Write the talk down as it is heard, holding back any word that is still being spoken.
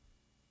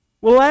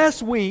Well,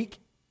 last week,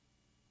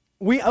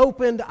 we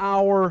opened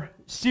our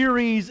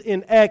series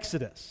in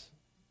Exodus.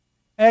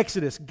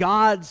 Exodus,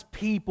 God's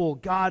people,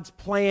 God's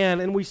plan.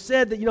 And we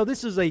said that,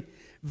 this is a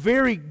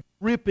very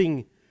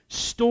gripping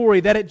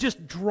story, that it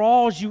just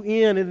draws you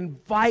in, it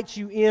invites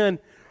you in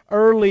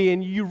early,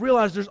 and you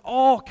realize there's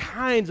all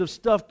kinds of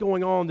stuff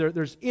going on there.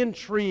 There's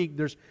intrigue,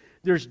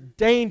 there's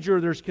danger,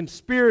 there's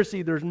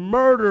conspiracy, there's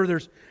murder,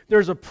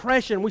 there's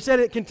oppression. We said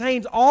it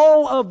contains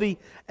all of the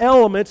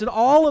elements and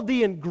all of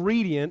the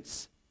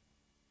ingredients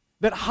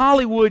that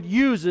Hollywood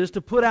uses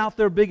to put out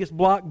their biggest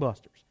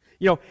blockbusters.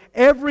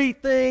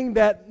 Everything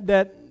that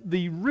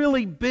the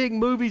really big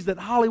movies that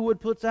Hollywood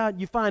puts out,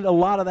 you find a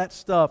lot of that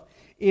stuff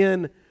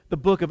in the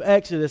book of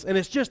Exodus. And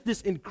it's just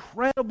this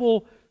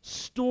incredible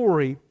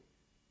story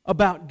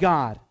about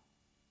God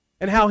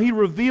and how He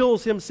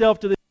reveals Himself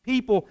to this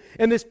people,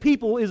 and this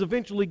people is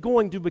eventually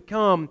going to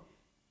become,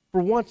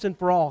 for once and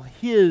for all,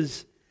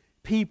 His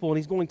people, and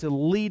He's going to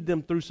lead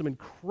them through some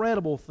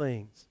incredible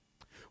things.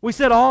 We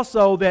said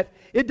also that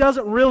it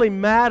doesn't really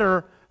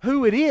matter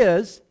who it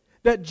is,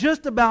 that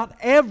just about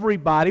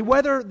everybody,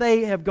 whether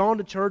they have gone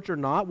to church or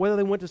not, whether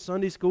they went to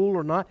Sunday school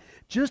or not,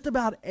 just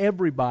about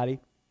everybody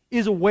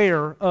is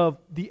aware of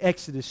the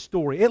Exodus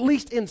story, at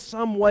least in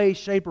some way,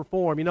 shape, or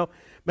form.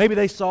 Maybe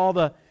they saw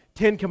the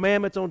Ten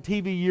Commandments on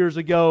TV years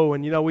ago,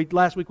 and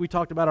last week we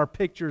talked about our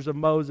pictures of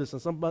Moses, and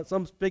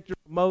some picture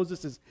of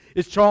Moses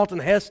is Charlton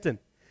Heston.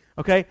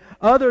 Okay,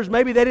 others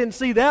maybe they didn't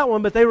see that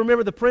one, but they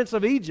remember the Prince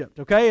of Egypt.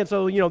 Okay, and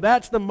so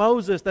that's the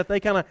Moses that they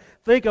kind of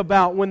think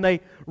about when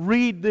they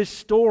read this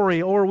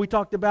story. Or we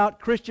talked about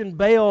Christian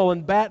Bale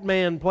and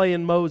Batman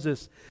playing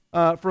Moses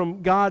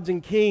from Gods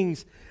and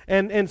Kings,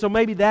 and so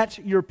maybe that's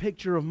your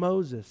picture of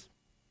Moses.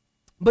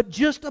 But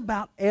just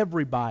about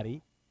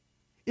everybody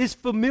is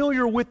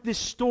familiar with this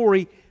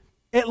story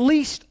at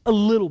least a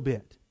little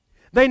bit.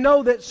 They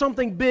know that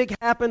something big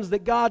happens,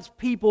 that God's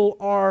people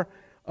are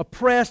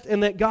oppressed,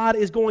 and that God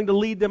is going to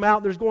lead them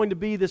out. There's going to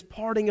be this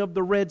parting of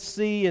the Red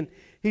Sea, and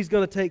He's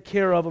going to take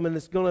care of them, and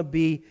it's going to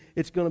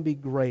be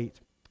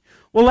great.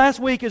 Well, last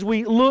week as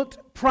we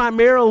looked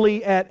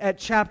primarily at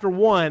chapter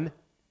 1,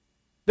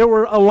 there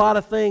were a lot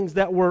of things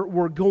that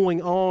were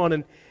going on,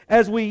 and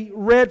as we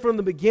read from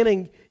the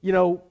beginning,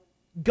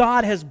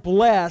 God has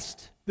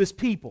blessed this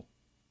people.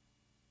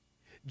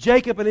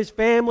 Jacob and his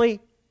family,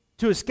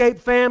 to escape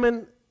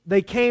famine,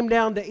 they came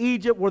down to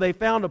Egypt where they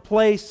found a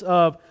place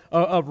of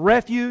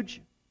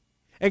refuge.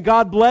 And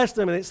God blessed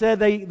them, and it said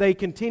they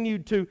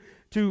continued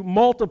to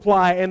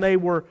multiply, and they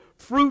were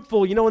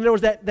fruitful. And there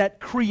was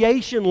that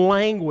creation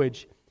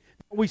language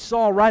that we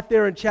saw right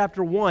there in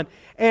chapter 1.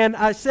 And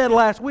I said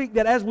last week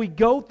that as we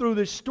go through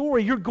this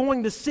story, you're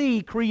going to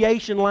see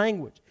creation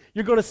language.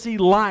 You're going to see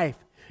life.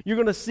 You're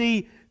going to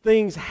see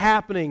things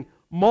happening,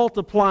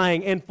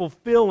 multiplying, and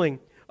fulfilling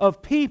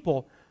of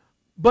people.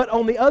 But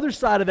on the other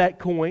side of that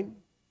coin,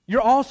 you're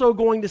also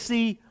going to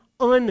see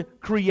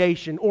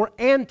uncreation or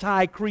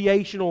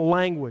anti-creational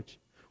language,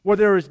 where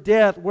there is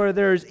death, where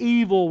there is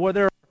evil, where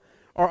there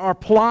are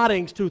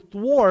plottings to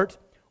thwart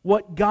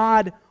what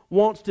God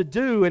wants to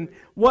do. And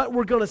what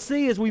we're going to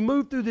see as we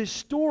move through this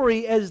story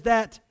is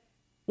that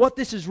what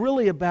this is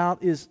really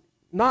about is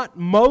not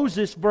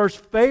Moses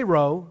versus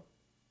Pharaoh,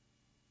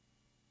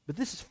 but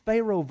this is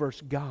Pharaoh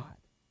versus God.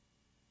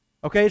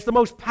 Okay, it's the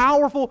most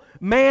powerful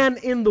man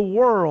in the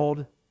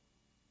world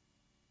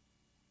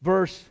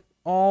versus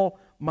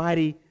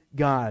Almighty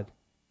God.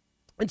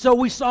 And so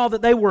we saw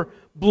that they were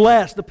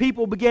blessed. The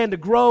people began to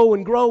grow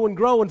and grow and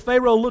grow, and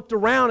Pharaoh looked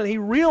around and he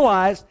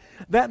realized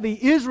that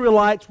the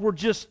Israelites were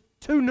just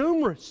too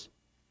numerous.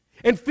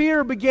 And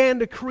fear began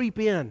to creep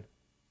in.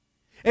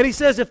 And he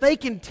says if they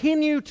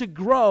continue to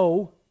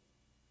grow,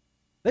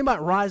 they might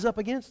rise up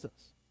against us.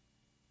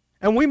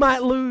 And we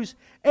might lose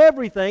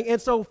everything.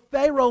 And so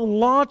Pharaoh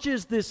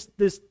launches this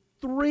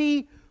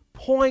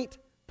 3-point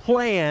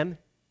plan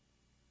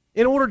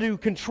in order to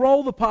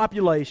control the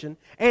population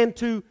and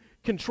to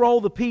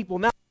control the people.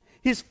 Now,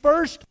 his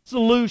first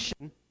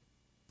solution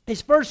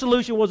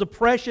was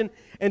oppression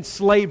and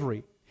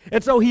slavery.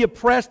 And so he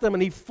oppressed them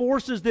and he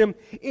forces them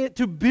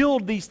to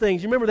build these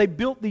things. You remember they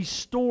built these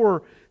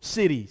store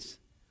cities.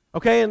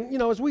 Okay, and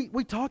as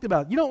we talked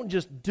about, you don't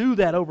just do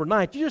that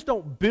overnight. You just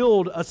don't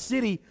build a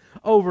city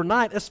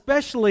overnight,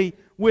 especially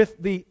with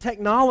the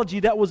technology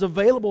that was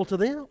available to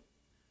them.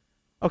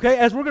 Okay,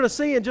 as we're going to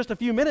see in just a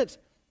few minutes,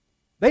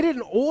 they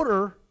didn't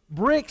order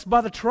bricks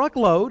by the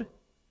truckload.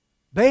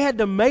 They had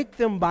to make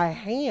them by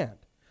hand.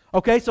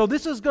 Okay, so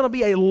this is going to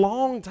be a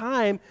long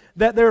time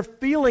that they're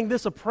feeling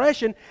this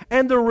oppression,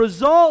 and the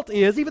result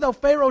is, even though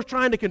Pharaoh's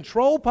trying to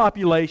control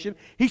population,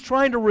 he's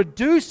trying to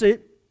reduce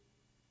it,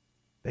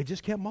 they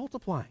just kept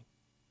multiplying.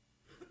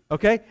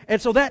 Okay?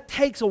 And so that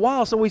takes a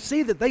while. So we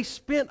see that they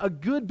spent a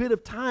good bit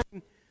of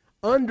time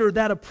under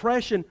that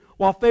oppression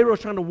while Pharaoh's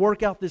trying to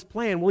work out this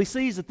plan. Well, he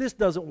sees that this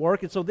doesn't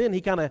work, and so then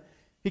he kind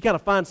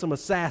of finds some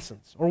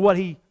assassins, or what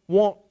he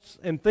wants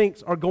and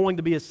thinks are going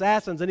to be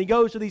assassins. And he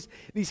goes to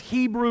these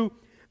Hebrew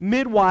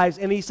midwives,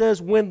 and he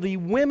says, when the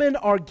women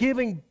are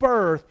giving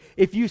birth,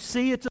 if you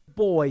see it's a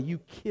boy, you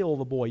kill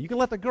the boy. You can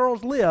let the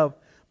girls live,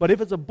 but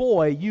if it's a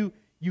boy, you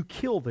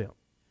kill them.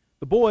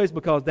 The boys,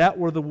 because that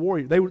were the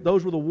warriors.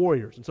 Those were the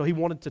warriors. And so he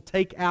wanted to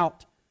take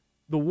out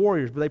the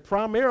warriors, but they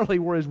primarily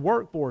were his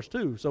workforce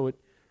too. So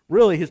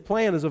his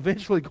plan is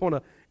eventually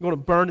going to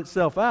burn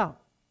itself out.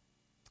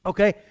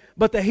 Okay,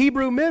 but the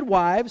Hebrew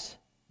midwives,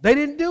 they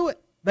didn't do it.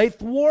 They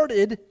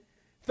thwarted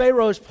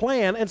Pharaoh's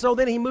plan, and so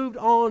then he moved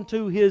on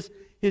to his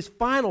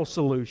final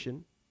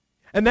solution,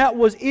 and that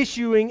was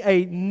issuing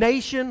a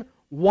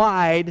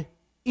nationwide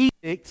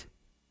edict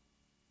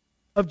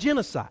of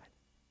genocide,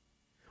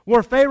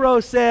 where Pharaoh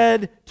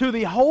said to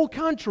the whole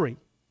country,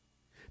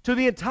 to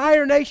the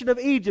entire nation of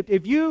Egypt,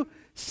 if you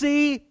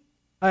see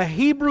a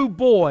Hebrew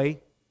boy,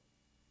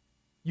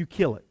 you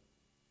kill it.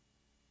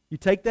 You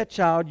take that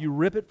child, you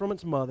rip it from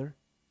its mother,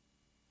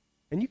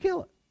 and you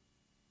kill it.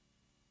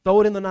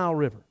 Throw it in the Nile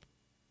River.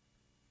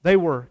 They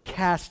were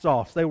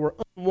cast-offs. They were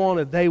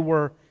unwanted. They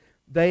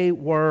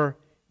were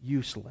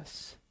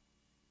useless.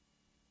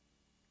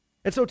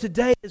 And so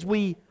today, as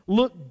we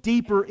look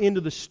deeper into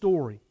the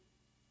story,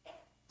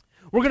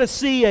 we're going to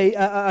see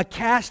a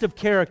cast of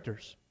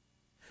characters.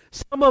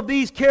 Some of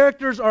these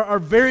characters are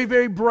very,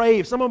 very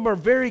brave. Some of them are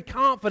very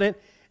confident.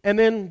 And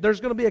then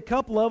there's going to be a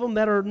couple of them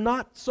that are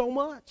not so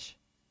much.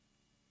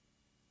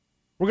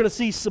 We're going to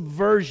see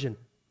subversion.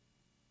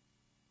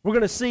 We're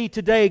going to see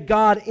today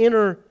God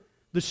enter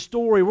the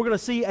story. We're going to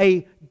see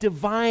a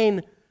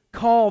divine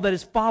call that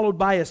is followed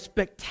by a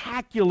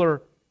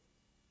spectacular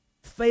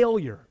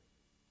failure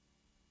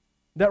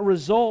that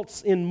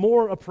results in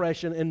more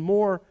oppression and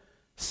more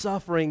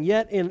suffering.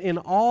 Yet in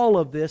all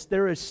of this,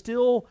 there is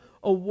still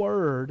a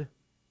word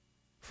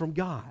from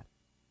God.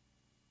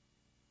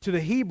 To the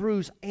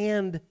Hebrews,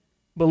 and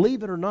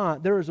believe it or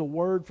not, there is a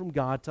word from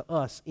God to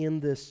us in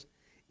this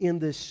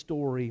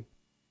story.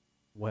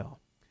 Well,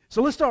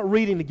 so let's start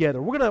reading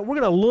together. We're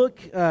gonna look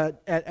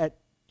at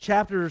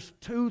chapters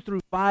 2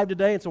 through 5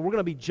 today, and so we're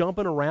gonna be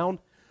jumping around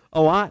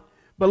a lot.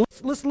 But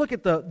let's look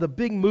at the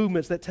big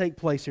movements that take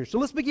place here. So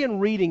let's begin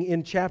reading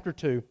in chapter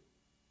 2,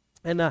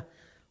 and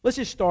let's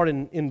just start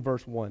in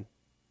verse 1.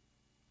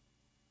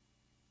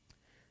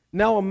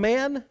 Now a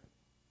man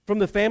from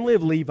the family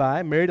of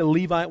Levi married a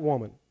Levite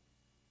woman.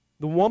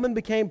 The woman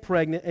became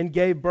pregnant and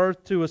gave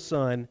birth to a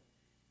son.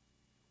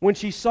 When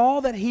she saw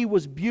that he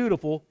was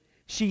beautiful,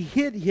 she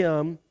hid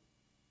him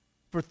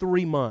for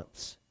 3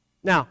 months.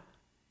 Now,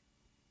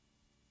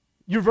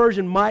 your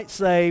version might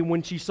say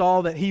when she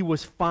saw that he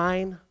was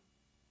fine.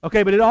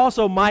 Okay, but it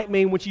also might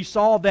mean when she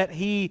saw that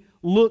he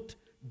looked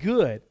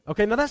good.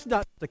 Okay, now that's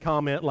not the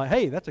comment like,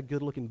 hey, that's a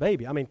good-looking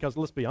baby. I mean, because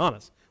let's be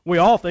honest, we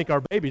all think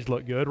our babies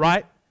look good,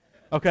 right?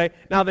 Okay,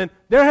 now then,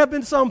 there have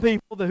been some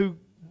people who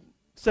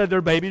said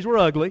their babies were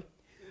ugly.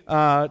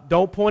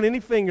 Don't point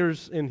any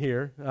fingers in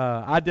here.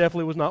 I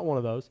definitely was not one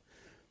of those.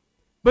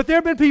 But there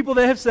have been people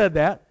that have said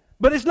that.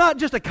 But it's not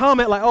just a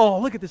comment like, oh,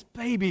 look at this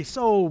baby,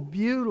 so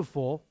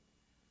beautiful.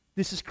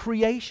 This is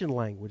creation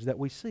language that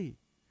we see.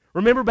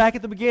 Remember back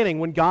at the beginning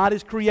when God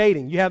is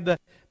creating, you have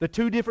the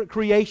two different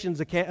creations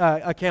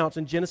accounts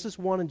in Genesis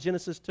 1 and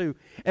Genesis 2.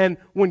 And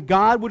when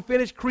God would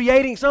finish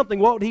creating something,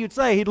 what would he would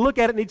say? He'd look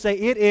at it and he'd say,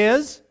 it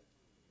is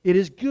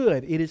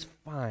good, it is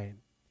fine.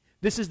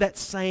 This is that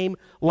same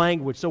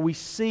language. So we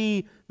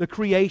see the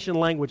creation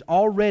language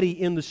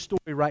already in the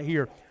story right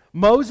here.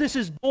 Moses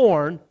is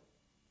born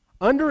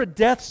under a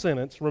death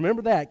sentence.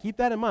 Remember that. Keep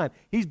that in mind.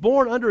 He's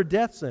born under a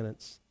death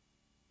sentence.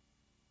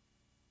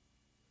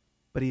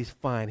 But he's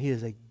fine. He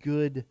is a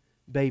good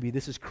baby.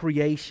 This is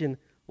creation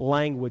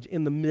language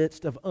in the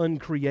midst of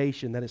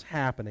uncreation that is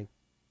happening.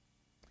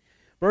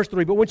 Verse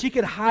 3, but when she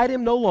could hide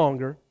him no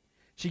longer,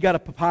 she got a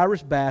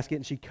papyrus basket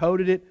and she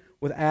coated it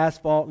with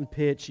asphalt and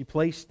pitch. She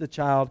placed the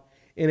child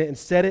in it and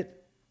set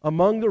it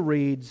among the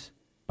reeds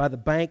by the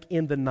bank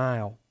in the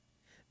Nile.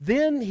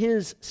 Then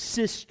his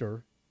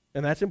sister,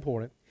 and that's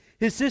important,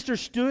 his sister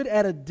stood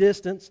at a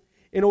distance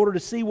in order to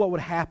see what would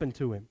happen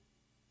to him.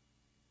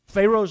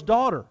 Pharaoh's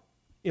daughter,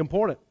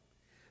 important.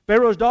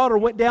 Pharaoh's daughter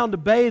went down to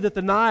bathe at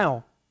the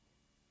Nile.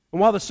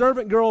 And while the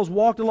servant girls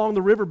walked along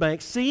the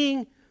riverbank,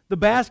 seeing the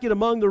basket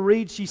among the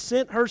reeds, she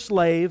sent her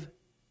slave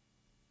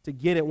to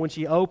get it. When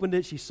she opened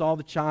it, she saw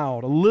the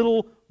child, a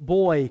little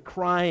boy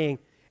crying,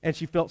 and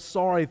she felt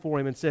sorry for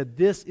him and said,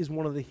 this is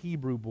one of the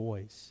Hebrew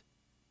boys.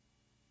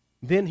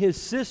 Then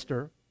his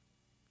sister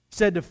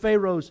said to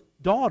Pharaoh's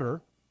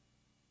daughter,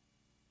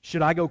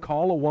 should I go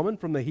call a woman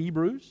from the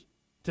Hebrews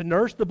to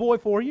nurse the boy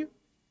for you?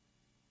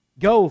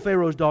 Go,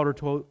 Pharaoh's daughter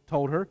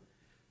told her.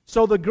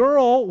 So the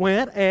girl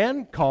went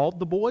and called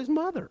the boy's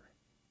mother.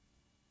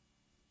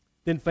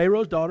 Then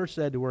Pharaoh's daughter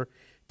said to her,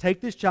 take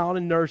this child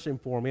and nurse him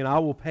for me, and I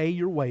will pay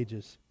your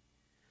wages.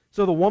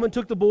 So the woman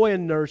took the boy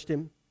and nursed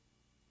him.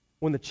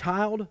 When the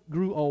child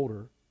grew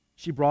older,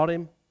 she brought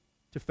him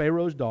to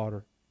Pharaoh's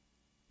daughter,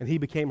 and he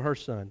became her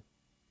son.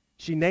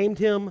 She named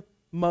him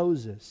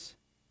Moses,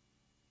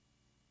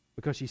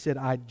 because she said,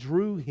 I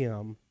drew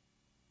him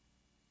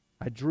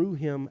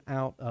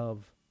out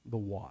of the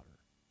water.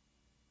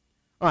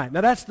 All right,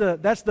 now that's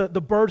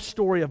the birth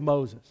story of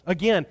Moses.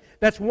 Again,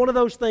 that's one of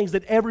those things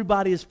that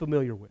everybody is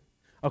familiar with.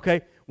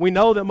 Okay, we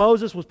know that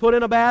Moses was put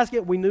in a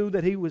basket. We knew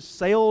that he was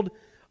sailed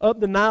up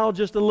the Nile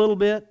just a little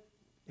bit.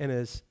 And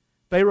as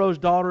Pharaoh's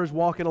daughter is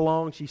walking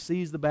along, she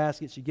sees the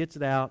basket. She gets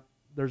it out.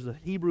 There's a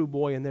Hebrew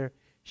boy in there.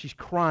 She's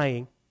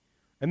crying.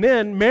 And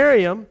then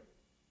Miriam,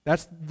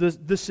 that's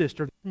the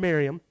sister,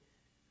 Miriam.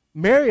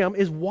 Miriam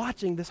is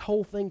watching this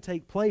whole thing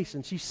take place,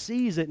 and she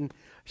sees it, and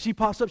she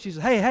pops up. She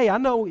says, hey, I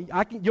know, you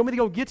want me to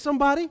go get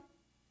somebody?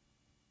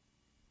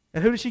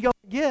 And who does she go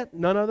get?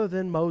 None other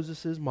than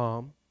Moses'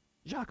 mom,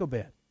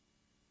 Jochebed.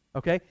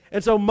 Okay?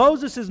 And so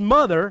Moses'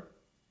 mother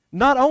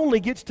not only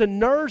gets to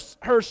nurse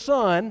her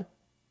son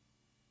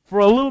for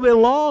a little bit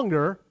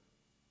longer,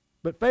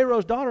 but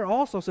Pharaoh's daughter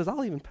also says,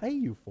 I'll even pay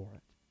you for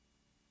it.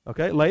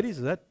 Okay, ladies,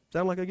 does that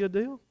sound like a good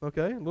deal?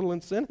 Okay, a little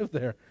incentive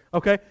there.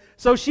 Okay,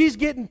 so she's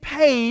getting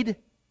paid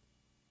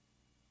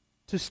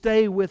to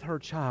stay with her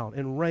child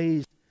and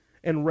raise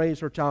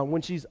her child.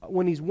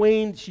 When he's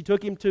weaned, she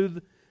took him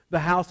to the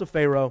house of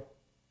Pharaoh.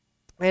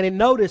 And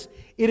notice,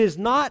 it is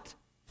not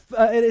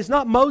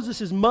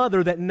Moses'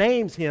 mother that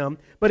names him,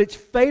 but it's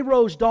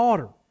Pharaoh's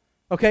daughter.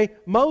 Okay,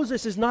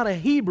 Moses is not a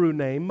Hebrew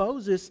name.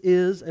 Moses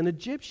is an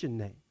Egyptian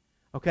name.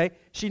 Okay,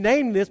 she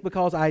named this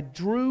because I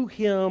drew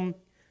him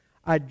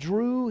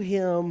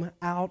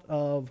out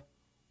of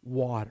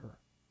water.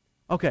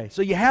 Okay,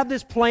 so you have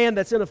this plan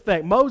that's in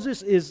effect.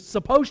 Moses is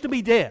supposed to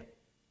be dead.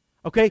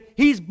 Okay,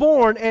 he's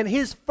born, and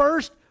his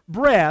first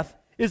breath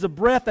is a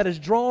breath that is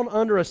drawn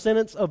under a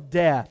sentence of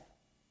death.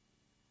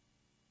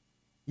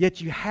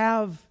 Yet you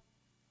have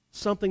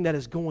something that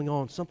is going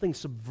on, something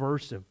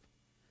subversive,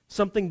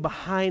 something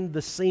behind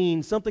the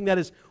scenes, something that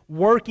is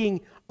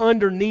working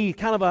underneath,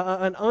 kind of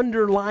an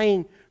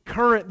underlying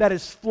current that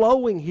is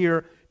flowing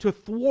here to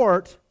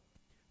thwart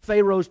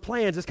Pharaoh's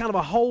plans. It's kind of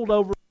a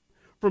holdover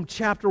from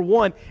chapter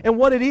 1. And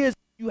what it is,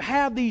 you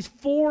have these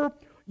four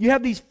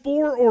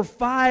or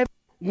five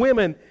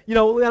women, and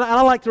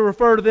I like to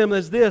refer to them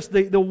as this,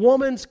 the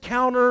Woman's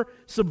Counter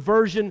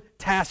Subversion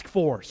Task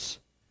Force.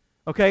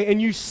 Okay,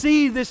 and you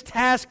see this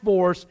task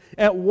force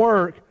at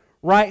work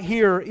right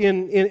here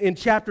in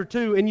chapter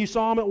 2, and you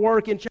saw them at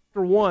work in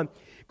chapter 1.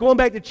 Going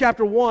back to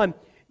chapter 1,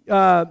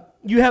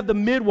 you have the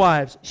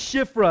midwives,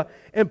 Shiphrah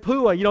and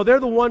Puah. They're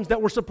the ones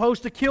that were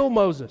supposed to kill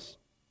Moses.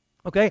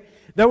 Okay?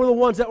 They were the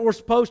ones that were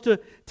supposed to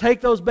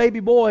take those baby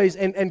boys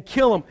and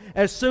kill them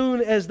as soon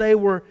as they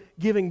were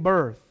giving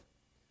birth.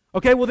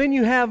 Okay, well then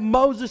you have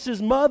Moses'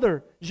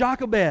 mother,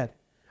 Jochebed.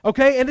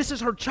 Okay, and this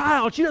is her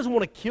child. She doesn't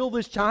want to kill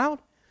this child.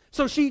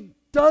 So she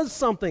does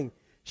something.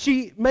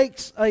 She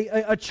makes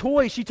a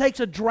choice. She takes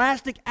a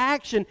drastic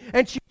action,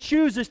 and she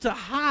chooses to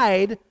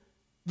hide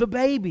the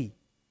baby.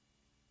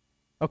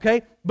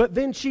 Okay? But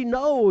then she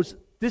knows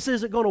this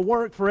isn't going to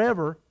work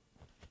forever.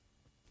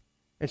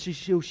 And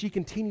she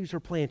continues her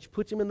plan. She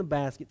puts him in the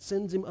basket,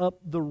 sends him up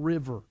the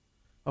river.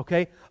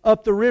 Okay?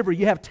 Up the river,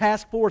 you have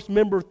Task Force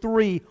Member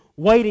 3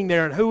 waiting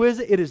there. And who is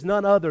it? It is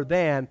none other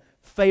than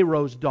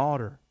Pharaoh's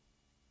daughter.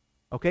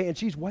 Okay? And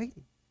she's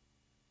waiting.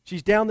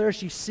 She's down there.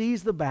 She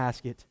sees the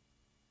basket.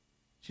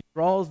 She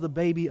draws the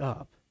baby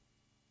up.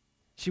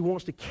 She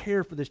wants to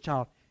care for this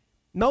child.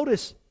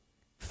 Notice,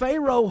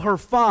 Pharaoh, her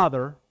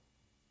father,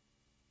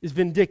 is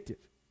vindictive.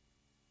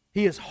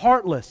 He is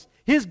heartless.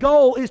 His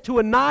goal is to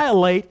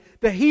annihilate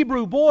the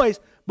Hebrew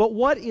boys. But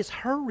what is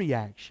her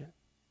reaction?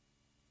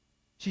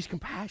 She's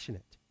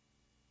compassionate.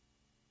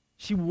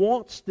 She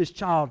wants this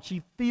child.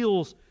 She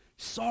feels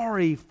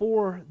sorry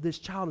for this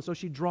child, and so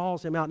she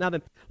draws him out. Now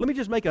then, let me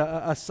just make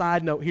a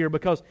side note here,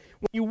 because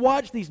when you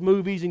watch these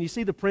movies and you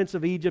see the Prince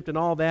of Egypt and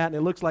all that, and it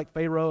looks like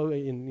Pharaoh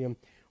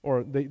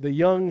or the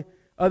young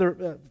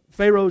other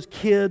Pharaoh's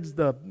kids,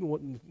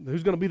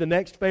 who's going to be the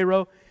next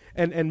Pharaoh,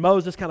 and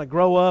Moses kind of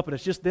grow up, and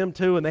it's just them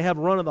two, and they have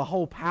run of the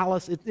whole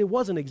palace. It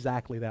wasn't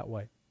exactly that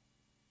way.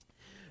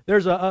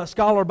 There's a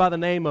scholar by the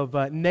name of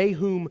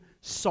Nahum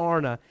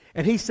Sarna,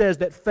 and he says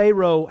that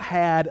Pharaoh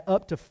had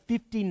up to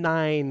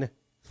 59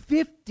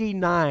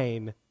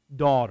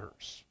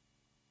 daughters.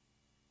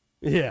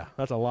 Yeah,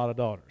 that's a lot of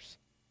daughters,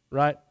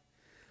 right?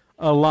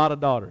 A lot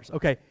of daughters.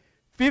 Okay,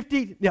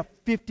 59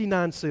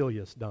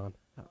 Celias, Don.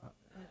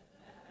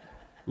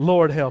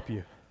 Lord help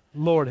you.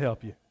 Lord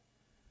help you.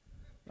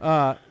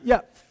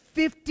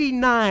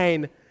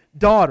 59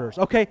 daughters.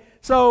 Okay,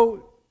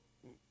 so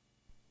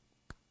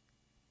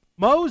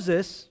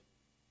Moses,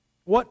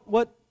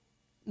 what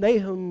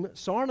Nahum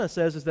Sarna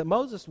says is that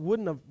Moses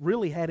wouldn't have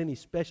really had any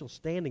special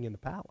standing in the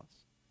palace.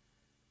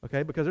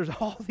 Okay, because there's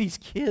all these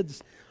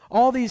kids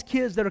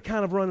that are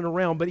kind of running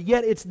around, but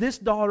yet it's this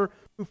daughter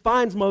who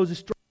finds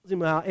Moses, draws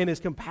him out, and is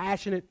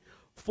compassionate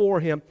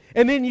for him.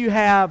 And then you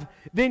have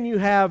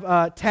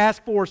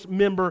task force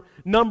member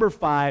number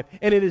 5,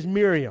 and it is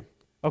Miriam.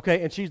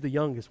 Okay, and she's the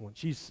youngest one.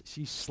 She's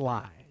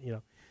sly,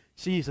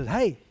 She says,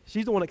 hey,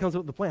 she's the one that comes up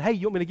with the plan. Hey,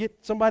 you want me to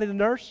get somebody to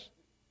nurse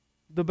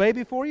the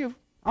baby for you?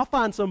 I'll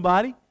find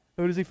somebody.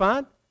 Who does he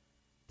find?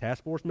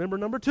 Task force member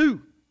number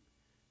 2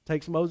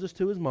 takes Moses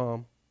to his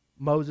mom.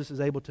 Moses is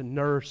able to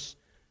nurse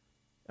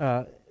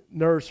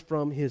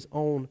from his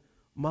own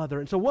mother.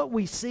 And so what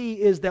we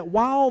see is that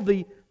while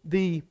the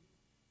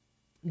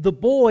the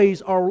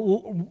boys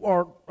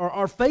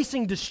are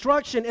facing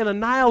destruction and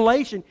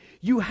annihilation,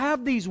 you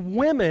have these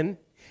women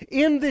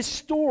in this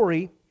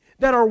story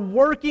that are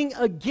working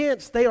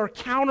against, they are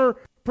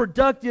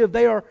counterproductive,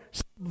 they are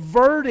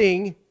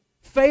subverting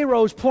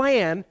Pharaoh's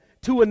plan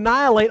to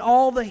annihilate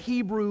all the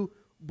Hebrew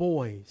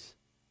boys.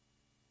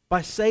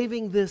 By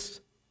saving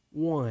this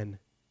one,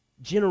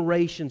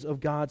 generations of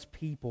God's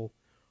people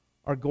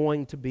are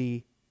going to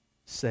be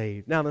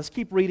saved. Now, let's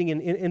keep reading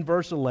in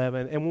verse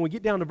 11, and when we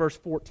get down to verse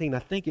 14, I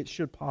think it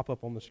should pop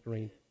up on the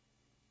screen.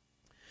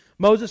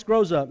 Moses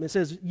grows up, and it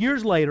says,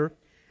 years later,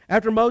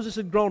 after Moses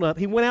had grown up,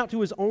 he went out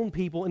to his own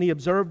people, and he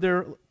observed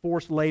their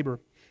forced labor.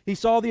 He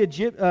saw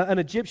an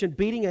Egyptian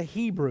beating a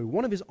Hebrew,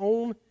 one of his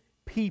own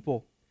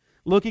people.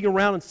 Looking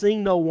around and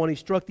seeing no one, he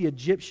struck the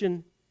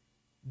Egyptian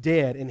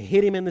dead and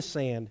hid him in the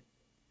sand.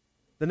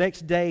 The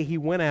next day he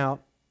went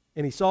out,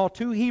 and he saw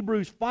two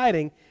Hebrews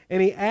fighting,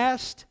 and he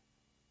asked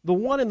the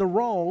one in the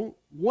wrong,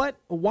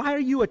 why are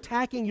you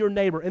attacking your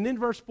neighbor? And then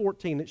verse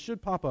 14, it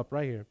should pop up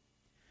right here.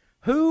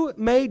 Who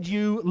made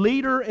you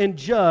leader and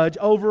judge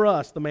over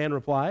us? The man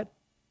replied.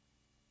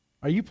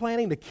 Are you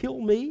planning to kill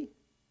me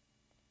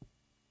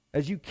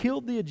as you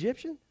killed the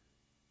Egyptian?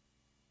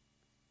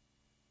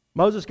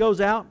 Moses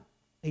goes out.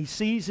 He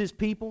sees his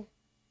people.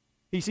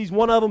 He sees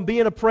one of them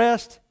being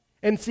oppressed,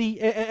 and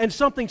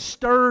something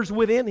stirs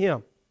within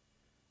him.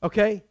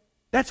 Okay?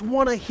 That's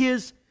one of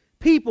his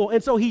people.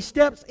 And so he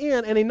steps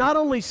in, and he not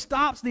only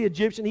stops the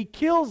Egyptian, he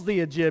kills the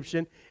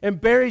Egyptian and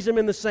buries him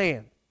in the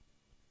sand.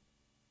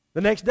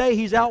 The next day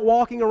he's out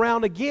walking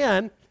around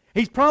again.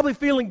 He's probably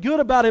feeling good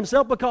about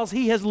himself because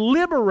he has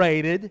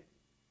liberated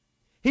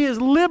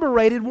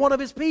one of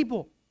his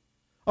people.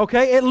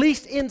 Okay? At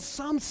least in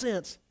some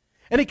sense.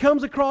 And he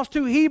comes across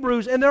two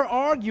Hebrews, and they're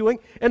arguing.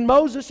 And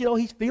Moses,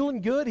 he's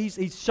feeling good.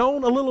 He's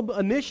shown a little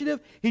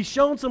initiative. He's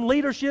shown some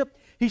leadership.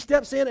 He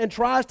steps in and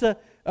tries to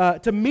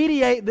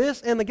mediate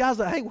this. And the guy's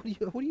like, hey,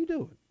 what are you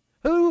doing?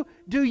 Who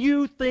do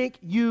you think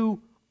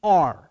you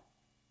are?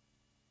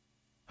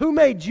 Who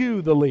made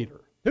you the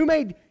leader? Who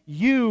made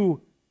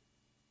you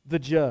the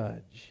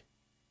judge?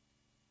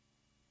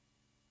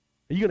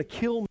 Are you going to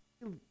kill me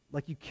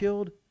like you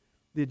killed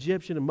the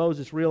Egyptian? And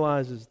Moses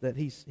realizes that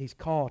he's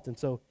caught. And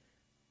so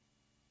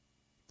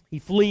he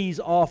flees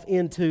off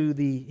into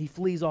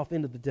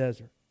the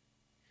desert.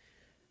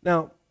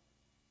 Now,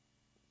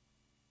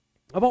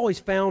 I've always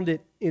found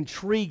it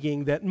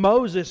intriguing that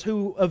Moses,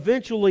 who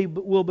eventually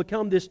will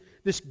become this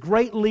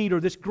great leader,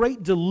 this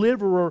great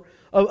deliverer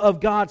of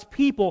God's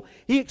people,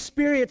 he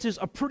experiences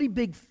a pretty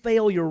big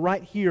failure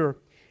right here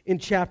in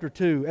chapter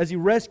 2 as he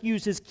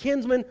rescues his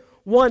kinsmen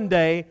one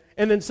day,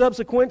 and then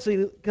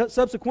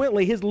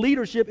subsequently his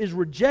leadership is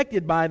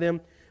rejected by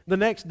them the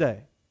next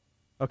day.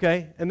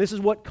 Okay? And this is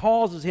what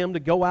causes him to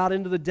go out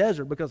into the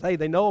desert because, hey,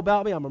 they know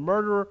about me, I'm a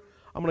murderer,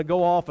 I'm going to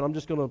go off and I'm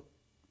just going to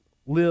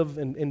live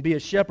and be a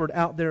shepherd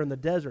out there in the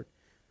desert.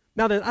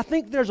 Now then, I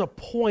think there's a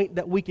point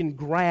that we can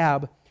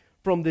grab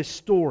from this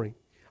story.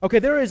 Okay,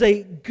 there is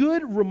a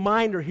good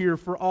reminder here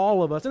for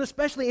all of us, and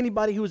especially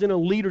anybody who is in a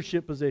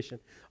leadership position.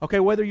 Okay,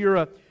 whether you're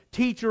a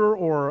teacher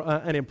or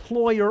an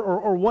employer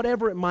or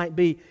whatever it might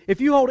be,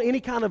 if you hold any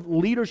kind of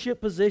leadership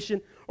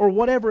position or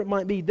whatever it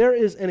might be,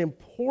 there's an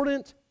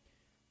important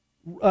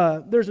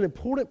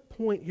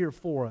point here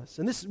for us.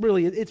 And this is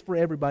really, it's for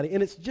everybody.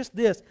 And it's just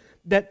this,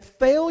 that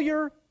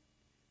failure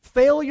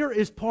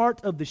is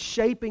part of the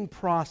shaping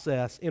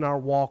process in our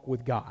walk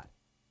with God.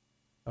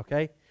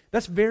 Okay?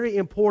 That's very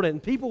important.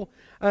 And people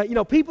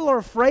are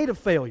afraid of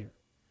failure.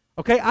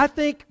 Okay? I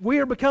think we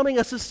are becoming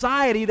a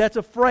society that's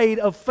afraid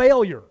of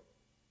failure.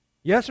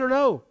 Yes or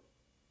no?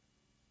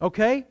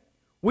 Okay?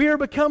 We are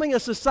becoming a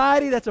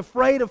society that's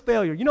afraid of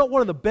failure. You know what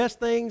one of the best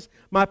things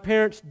my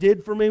parents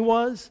did for me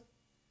was?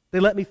 They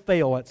let me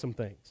fail at some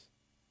things.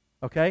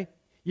 Okay?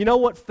 You know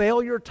what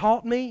failure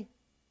taught me?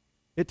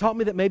 It taught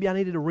me that maybe I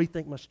needed to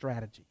rethink my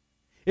strategy.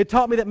 It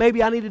taught me that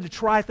maybe I needed to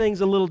try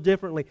things a little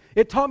differently.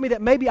 It taught me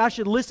that maybe I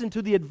should listen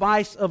to the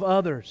advice of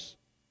others.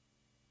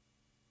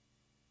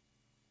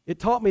 It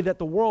taught me that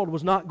the world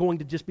was not going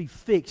to just be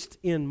fixed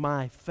in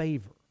my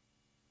favor.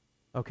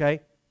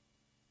 Okay?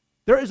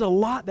 There is a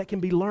lot that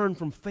can be learned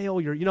from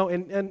failure.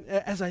 And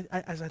as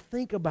I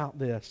think about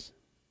this,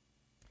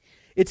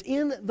 it's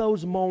in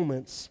those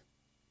moments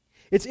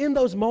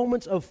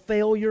of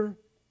failure.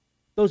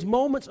 Those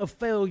moments of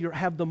failure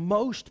have the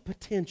most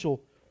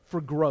potential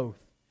for growth.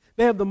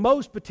 They have the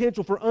most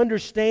potential for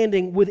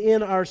understanding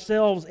within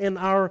ourselves and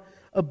our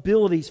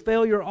abilities.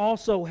 Failure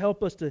also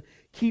helps us to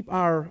keep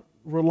our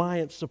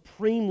reliance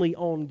supremely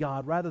on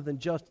God rather than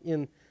just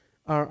in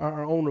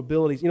our own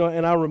abilities.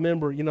 And I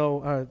remember,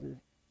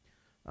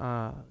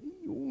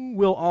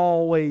 we'll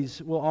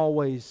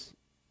always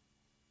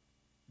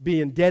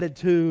be indebted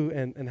to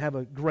and have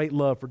a great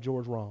love for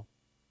George Rahm.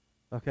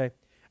 Okay?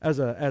 As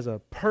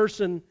a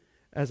person,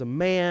 as a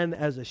man,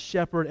 as a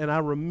shepherd, and I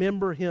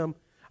remember him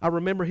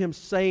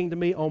saying to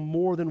me on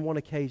more than one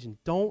occasion,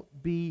 don't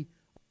be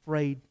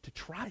afraid to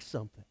try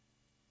something.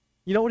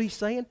 You know what he's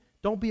saying?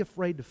 Don't be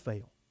afraid to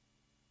fail.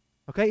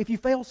 Okay? If you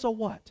fail, so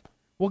what?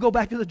 We'll go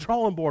back to the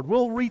drawing board.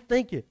 We'll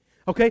rethink it.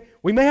 Okay?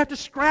 We may have to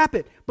scrap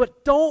it,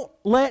 but don't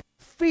let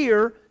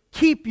fear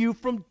keep you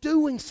from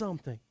doing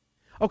something.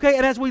 Okay?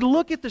 And as we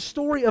look at the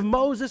story of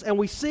Moses and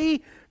we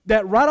see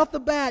that right off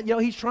the bat,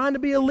 he's trying to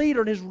be a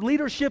leader and his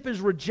leadership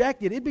is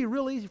rejected, it'd be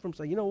real easy for him to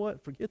say, you know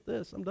what, forget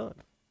this, I'm done.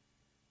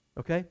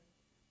 Okay?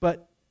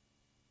 But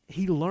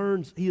he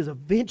is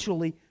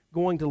eventually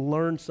going to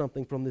learn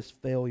something from this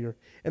failure.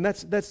 And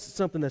that's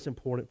something that's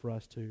important for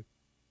us too.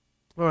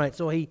 All right,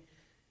 so he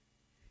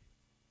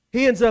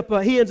ends up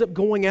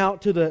going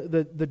out to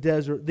the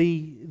desert.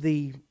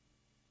 The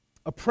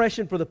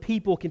oppression for the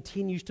people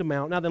continues to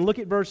mount. Now then, look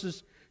at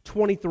verses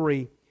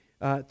 23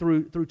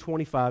 through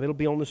 25. It'll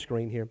be on the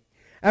screen here.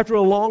 After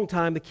a long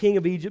time, the king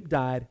of Egypt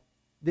died.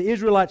 The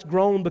Israelites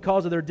groaned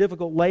because of their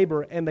difficult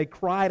labor, and they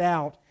cried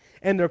out,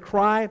 and their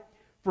cry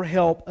for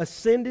help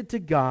ascended to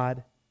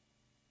God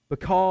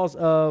because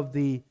of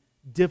the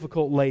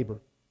difficult labor.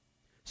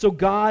 So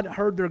God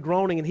heard their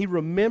groaning, and He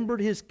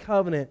remembered His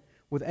covenant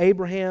with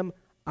Abraham,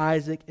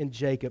 Isaac, and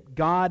Jacob.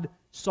 God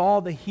saw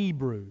the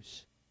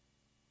Hebrews.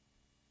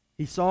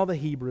 He saw the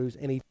Hebrews,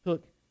 and He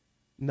took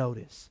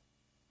notice.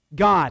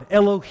 God,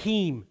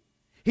 Elohim.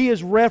 He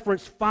is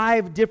referenced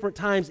 5 different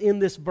times in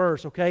this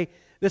verse, okay?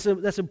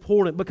 That's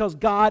important because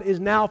God is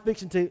now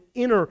fixing to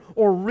enter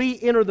or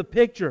re-enter the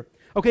picture.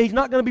 Okay, He's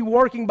not going to be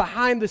working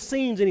behind the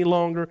scenes any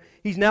longer.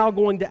 He's now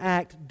going to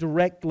act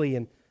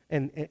directly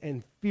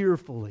and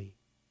fearfully.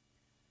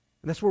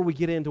 And that's where we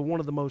get into one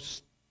of the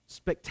most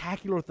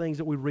spectacular things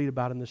that we read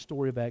about in the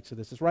story of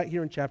Exodus. It's right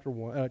here in chapter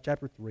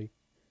 3.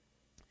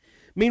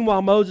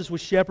 Meanwhile, Moses was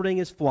shepherding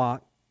his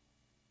flock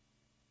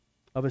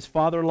of his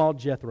father-in-law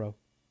Jethro,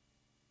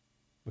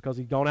 because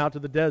he'd gone out to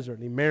the desert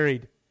and he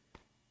married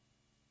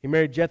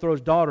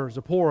Jethro's daughter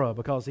Zipporah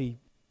because he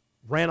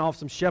ran off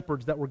some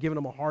shepherds that were giving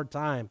him a hard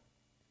time.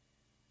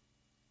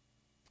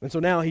 And so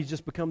now he's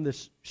just become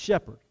this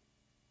shepherd.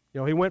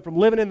 He went from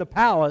living in the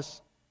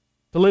palace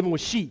to living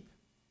with sheep.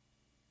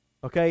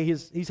 Okay,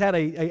 he's had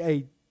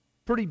a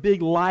pretty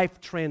big life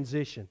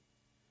transition.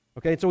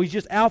 Okay, and so he's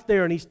just out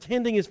there and he's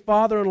tending his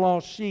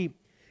father-in-law's sheep.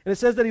 And it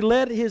says that he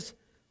led his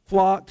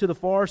flock to the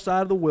far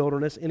side of the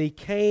wilderness, and he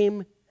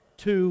came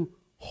to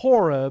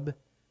Horeb,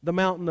 the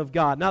mountain of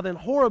God. Now then,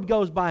 Horeb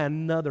goes by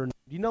another name.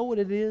 Do you know what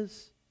it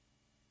is?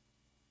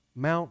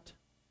 Mount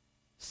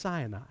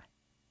Sinai.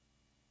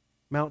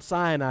 Mount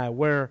Sinai,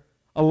 where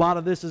a lot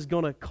of this is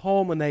going to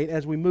culminate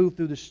as we move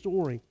through the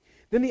story.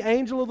 Then the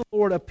angel of the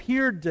Lord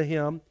appeared to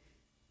him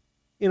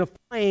in a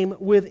flame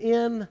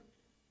within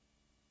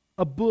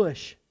a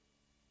bush.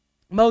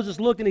 Moses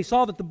looked and he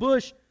saw that the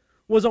bush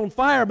was on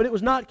fire, but it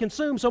was not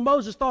consumed. So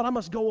Moses thought, I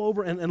must go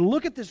over and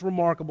look at this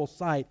remarkable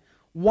sight.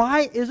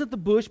 Why isn't the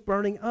bush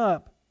burning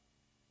up?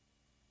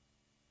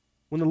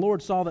 When the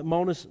Lord saw that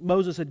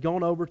Moses had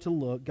gone over to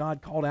look,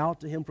 God called out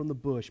to him from the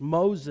bush,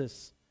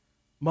 Moses,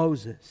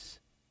 Moses.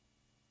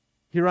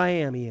 Here I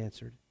am, he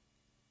answered.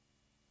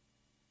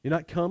 Do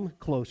not come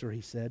closer,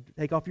 he said.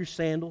 Take off your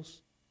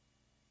sandals,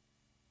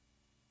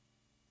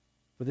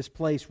 for this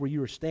place where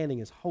you are standing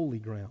is holy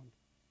ground.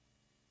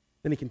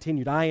 Then he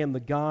continued, I am the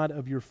God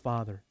of your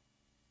father,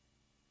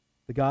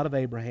 the God of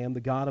Abraham, the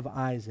God of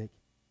Isaac,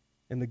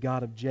 and the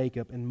God of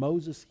Jacob. And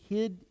Moses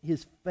hid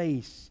his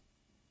face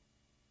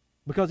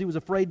because he was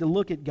afraid to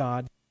look at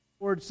God.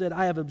 The Lord said,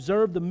 I have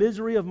observed the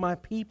misery of my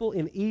people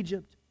in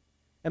Egypt,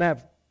 and I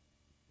have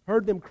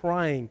heard them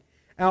crying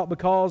out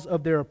because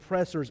of their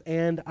oppressors,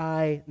 and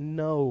I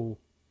know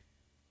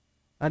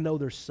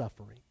their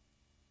suffering.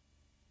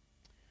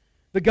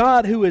 The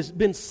God who has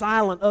been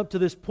silent up to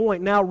this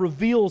point now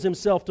reveals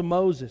himself to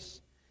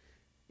Moses.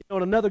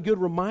 And another good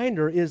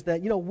reminder is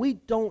that, we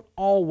don't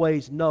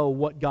always know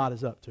what God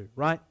is up to,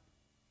 right?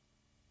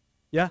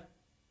 Yeah?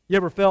 You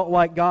ever felt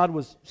like God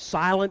was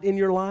silent in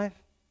your life?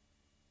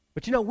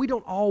 But we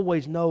don't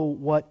always know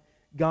what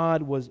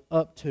God was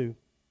up to.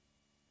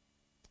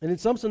 And in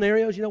some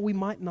scenarios, we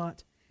might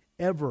not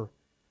ever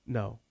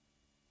know.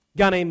 A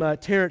guy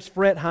named Terence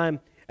Fretheim,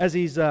 as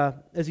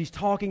he's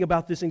talking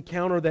about this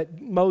encounter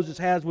that Moses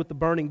has with the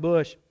burning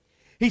bush,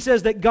 he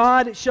says that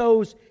God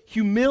shows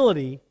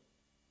humility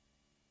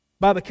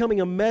by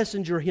becoming a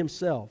messenger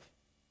himself,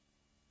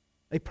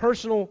 a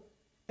personal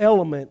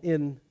element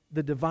in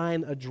the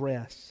divine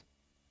address.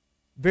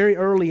 Very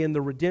early in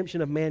the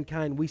redemption of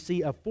mankind, we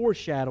see a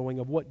foreshadowing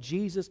of what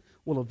Jesus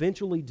will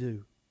eventually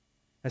do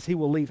as he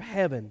will leave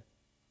heaven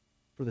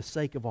for the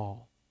sake of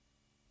all.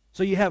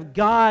 So you have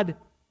God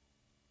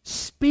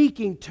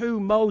speaking to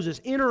Moses,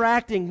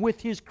 interacting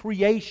with his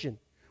creation,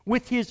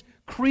 with his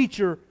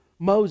creature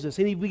Moses,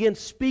 and he begins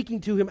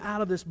speaking to him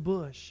out of this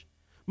bush.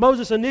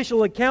 Moses'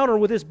 initial encounter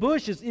with this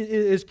bush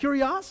is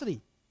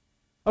curiosity.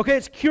 Okay,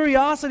 it's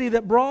curiosity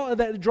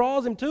that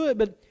draws him to it,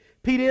 but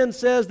Pete Enns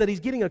says that he's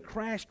getting a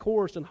crash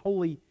course in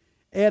holy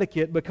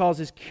etiquette because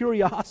his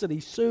curiosity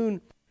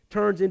soon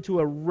turns into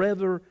a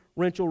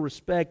reverential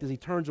respect as he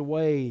turns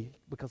away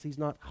because he's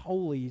not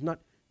holy, he's not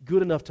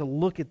good enough to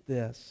look at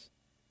this.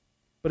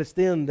 But it's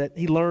then that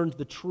he learns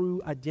the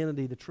true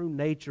identity, the true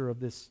nature of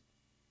this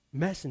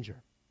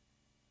messenger.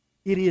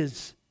 It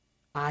is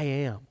I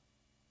am.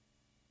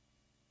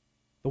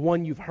 The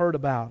one you've heard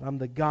about. I'm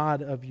the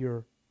God of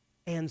your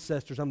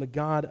ancestors. I'm the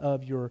God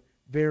of your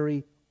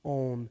very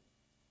own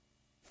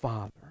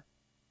father.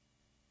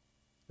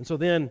 And so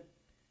then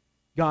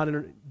God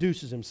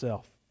introduces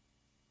himself.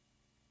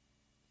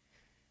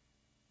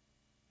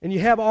 And you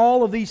have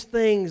all of these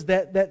things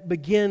that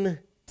begin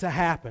to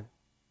happen.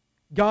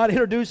 God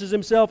introduces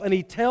himself and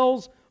he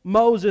tells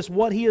Moses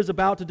what he is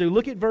about to do.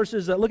 Look at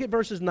verses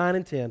 9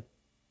 and 10.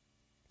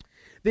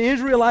 The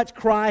Israelites'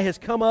 cry has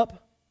come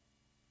up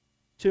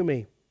to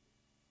me.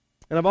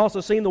 And I've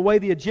also seen the way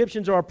the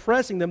Egyptians are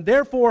oppressing them.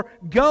 Therefore,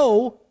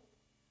 go,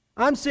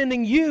 I'm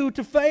sending you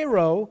to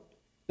Pharaoh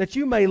that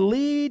you may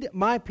lead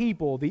my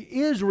people, the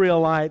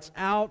Israelites,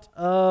 out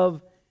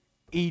of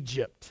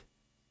Egypt.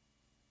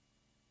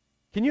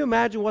 Can you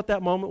imagine what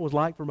that moment was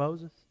like for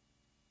Moses?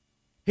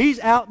 He's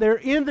out there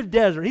in the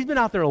desert. He's been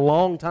out there a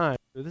long time.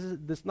 This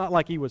is not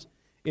like he was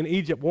in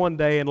Egypt one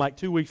day and like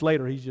 2 weeks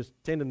later he's just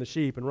tending the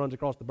sheep and runs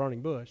across the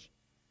burning bush.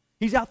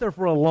 He's out there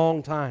for a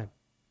long time.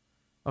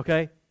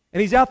 Okay?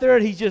 And he's out there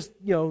and he's just,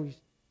 he's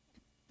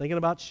thinking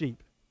about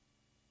sheep.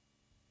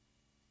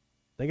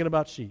 Thinking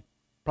about sheep.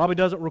 Probably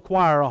doesn't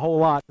require a whole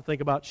lot to think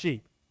about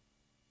sheep.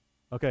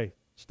 Okay,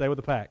 stay with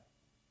the pack.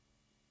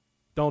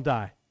 Don't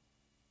die.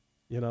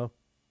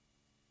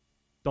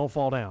 Don't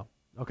fall down.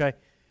 Okay?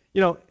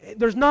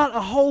 There's not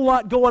a whole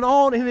lot going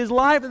on in his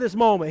life at this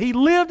moment. He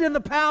lived in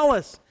the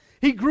palace.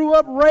 He grew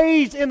up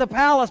raised in the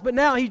palace, but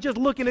now he's just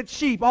looking at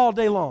sheep all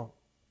day long.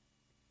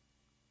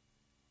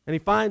 And he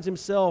finds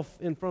himself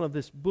in front of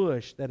this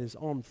bush that is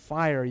on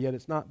fire, yet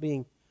it's not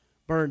being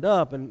burned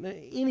up. And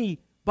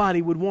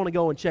anybody would want to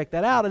go and check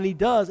that out, and he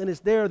does. And it's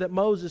there that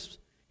Moses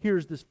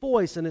hears this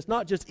voice, and it's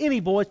not just any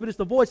voice, but it's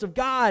the voice of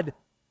God.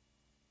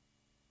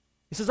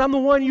 He says, I'm the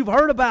one you've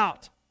heard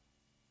about.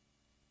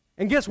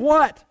 And guess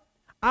what?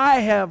 I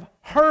have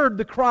heard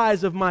the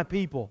cries of my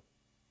people.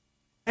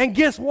 And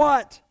guess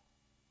what?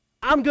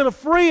 I'm going to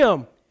free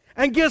them.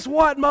 And guess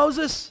what,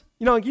 Moses?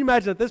 Can you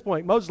imagine at this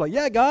point, Moses is like,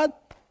 yeah, God,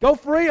 go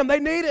free them. They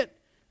need it.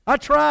 I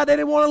tried. They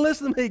didn't want to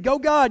listen to me. Go,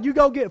 God. You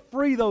go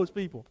free those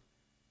people.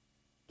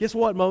 Guess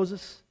what,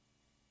 Moses?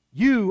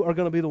 You are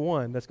going to be the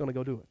one that's going to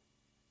go do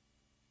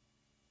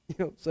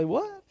it. Say,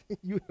 what?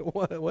 Wait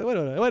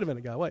a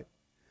minute, God. Wait.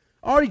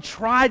 I already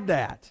tried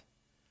that.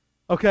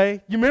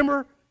 Okay? You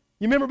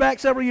remember back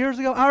several years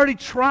ago? I already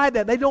tried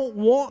that. They don't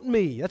want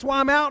me. That's why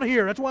I'm out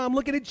here. That's why I'm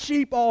looking at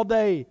sheep all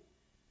day.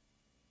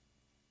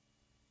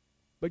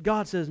 But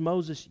God says,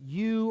 Moses,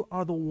 you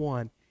are the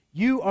one.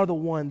 You are the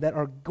one that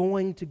are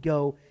going to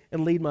go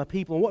and lead my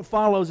people. And what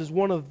follows is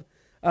one of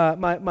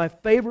my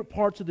favorite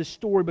parts of this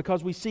story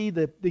because we see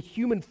the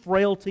human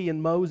frailty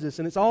in Moses.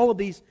 And it's all of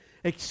these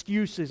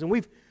excuses. And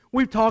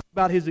we've talked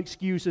about his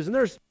excuses. And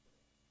there's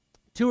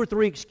 2 or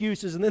 3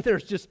 excuses. And then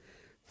there's just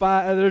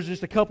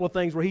a couple of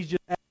things where he's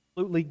just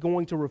absolutely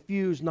going to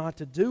refuse not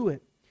to do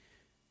it.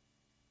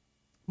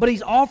 But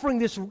he's offering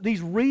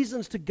these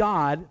reasons to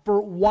God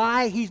for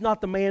why he's not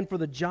the man for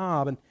the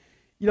job. And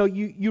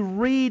you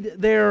read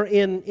there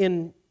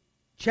in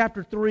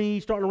chapter 3,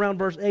 starting around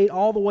verse 8,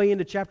 all the way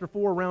into chapter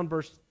 4, around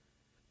verse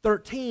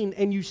 13,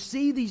 and you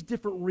see these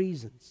different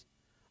reasons.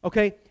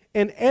 Okay?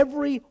 And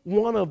every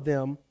one of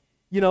them,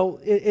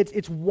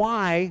 it's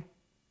why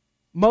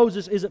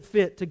Moses isn't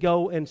fit to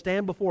go and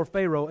stand before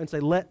Pharaoh and say,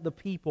 let the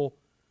people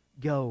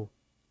go.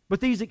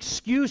 But these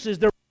excuses,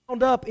 they're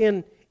bound up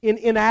in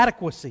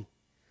inadequacy.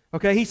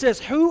 Okay, he says,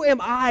 who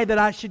am I that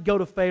I should go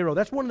to Pharaoh?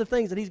 That's one of the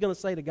things that he's going to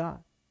say to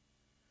God.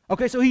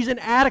 Okay, so he's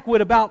inadequate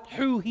about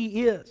who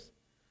he is.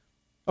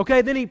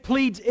 Okay, then he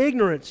pleads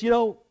ignorance.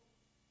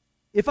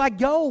 If I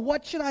go,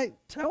 what should I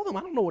tell them?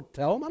 I don't know what to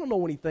tell them. I don't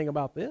know anything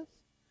about this.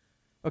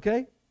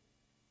 Okay?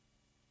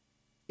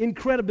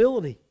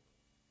 Incredibility.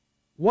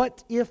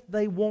 What if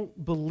they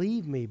won't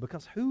believe me?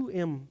 Because who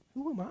am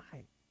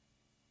I?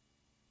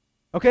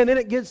 Okay, and then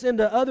it gets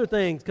into other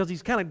things because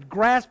he's kind of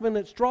grasping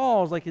at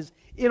straws, like his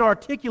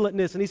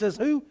inarticulateness. And he says,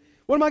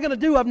 what am I going to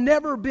do? I've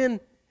never been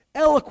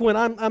eloquent.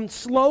 I'm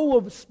slow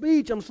of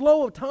speech. I'm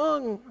slow of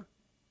tongue.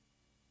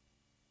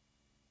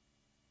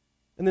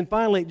 And then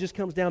finally it just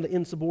comes down to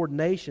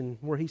insubordination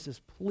where he says,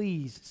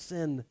 please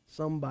send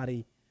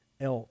somebody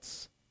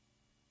else.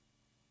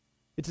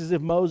 It's as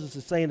if Moses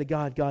is saying to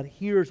God, God,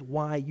 here's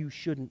why you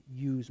shouldn't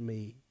use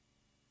me.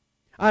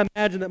 I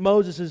imagine that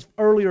Moses'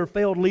 earlier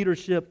failed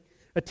leadership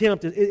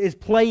attempt is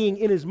playing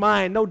in his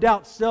mind. No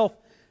doubt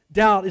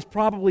self-doubt is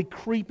probably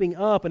creeping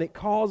up, and it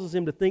causes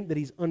him to think that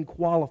he's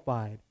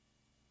unqualified.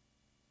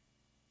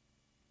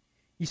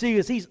 You see,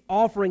 as he's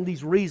offering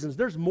these reasons,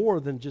 there's more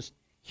than just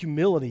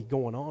humility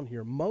going on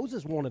here.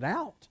 Moses wanted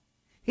out.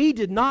 He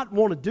did not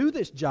want to do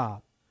this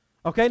job.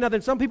 Okay, now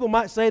then some people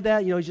might say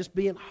that, he's just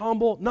being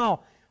humble.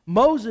 No,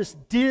 Moses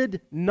did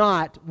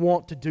not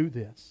want to do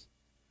this.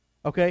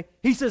 Okay,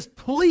 he says,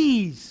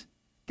 please,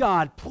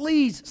 God,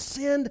 please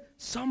send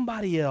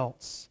somebody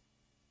else.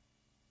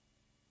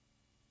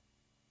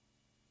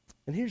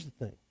 And here's the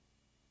thing.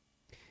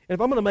 And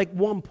if I'm going to make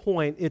one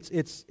point,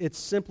 it's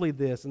simply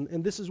this,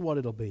 and this is what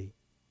it'll be.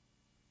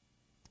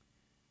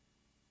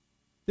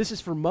 This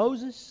is for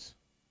Moses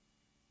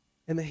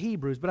and the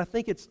Hebrews, but I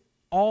think it's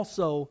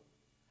also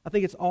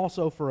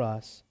for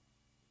us.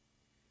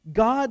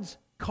 God's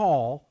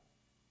call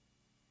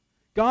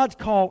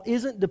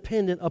isn't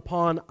dependent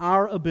upon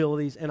our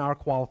abilities and our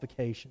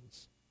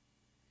qualifications.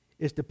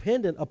 It's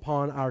dependent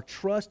upon our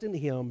trust in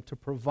Him to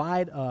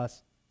provide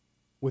us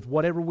with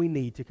whatever we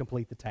need to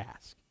complete the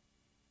task.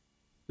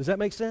 Does that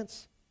make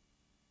sense?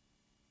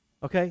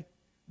 Okay?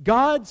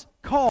 God's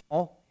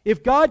call,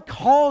 if God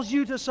calls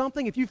you to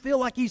something, if you feel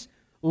like He's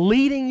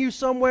leading you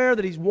somewhere,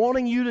 that He's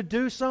wanting you to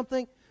do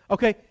something,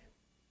 okay,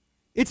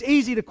 it's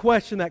easy to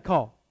question that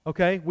call,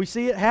 okay? We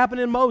see it happen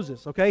in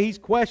Moses, okay? He's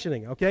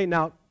questioning, okay?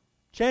 Now,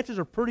 chances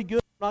are pretty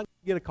good you're not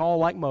going to get a call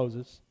like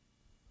Moses,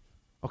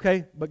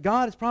 okay? But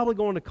God is probably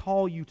going to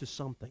call you to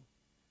something,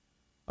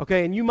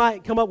 okay? And you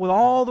might come up with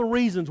all the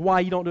reasons why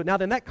you don't do it. Now,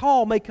 then that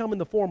call may come in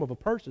the form of a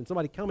person,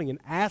 somebody coming and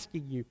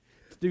asking you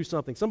to do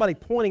something, somebody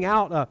pointing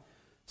out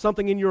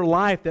something in your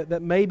life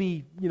that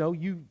maybe,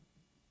 you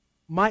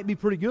might be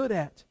pretty good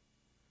at.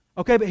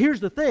 Okay, but here's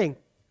the thing.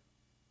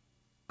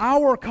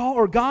 Our call,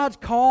 or God's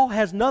call,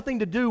 has nothing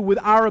to do with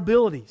our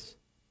abilities.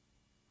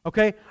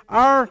 Okay?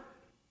 Our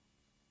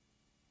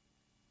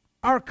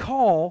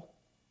call,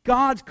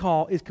 God's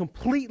call, is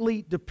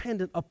completely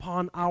dependent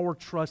upon our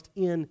trust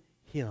in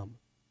Him.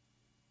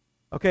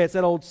 Okay, it's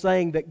that old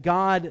saying that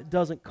God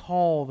doesn't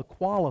call the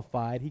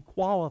qualified, He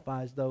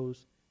qualifies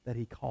those that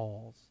He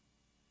calls.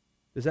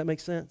 Does that make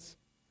sense?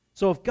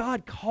 So if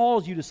God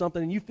calls you to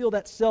something and you feel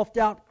that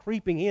self-doubt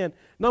creeping in,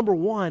 number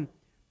one,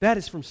 that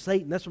is from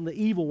Satan. That's from the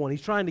evil one.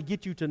 He's trying to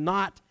get you to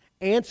not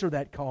answer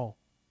that call.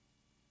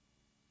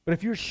 But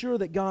if you're sure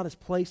that God has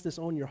placed this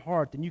on your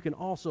heart, then you can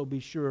also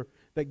be sure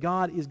that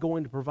God is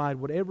going to provide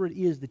whatever it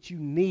is that you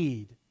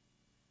need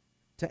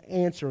to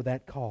answer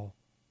that call.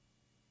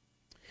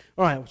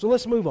 All right, so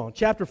let's move on.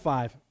 Chapter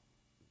 5.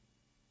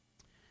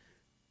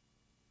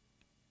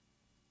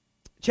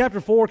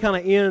 Chapter 4 kind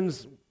of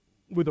ends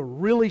with a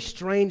really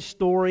strange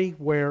story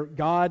where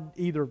God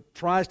either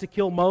tries to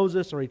kill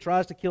Moses or He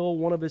tries to kill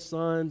one of his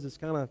sons. It's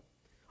kind of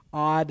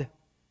odd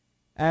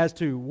as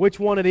to which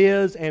one it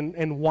is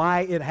and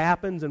why it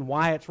happens and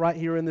why it's right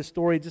here in this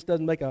story. It just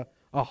doesn't make a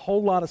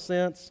whole lot of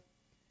sense.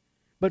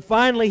 But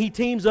finally, he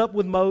teams up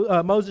with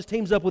Moses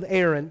teams up with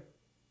Aaron,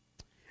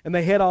 and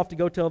they head off to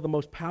go tell the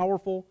most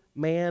powerful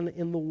man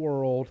in the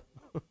world.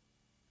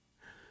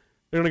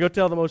 They're going to go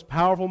tell the most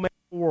powerful man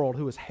in the world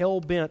who is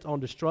hell-bent on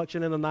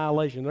destruction and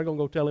annihilation. They're going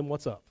to go tell him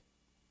what's up.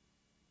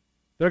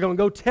 They're going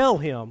to go tell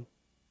him,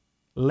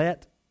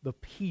 let the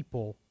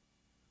people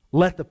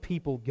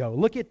go.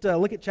 Look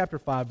at chapter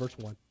 5, verse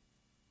 1.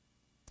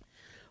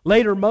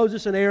 Later,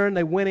 Moses and Aaron,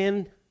 they went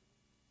in,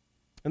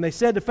 and they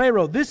said to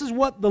Pharaoh, "This is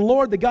what the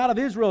Lord, the God of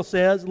Israel,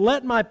 says,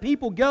 let my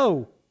people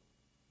go,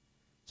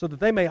 so that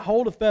they may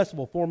hold a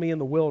festival for me in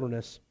the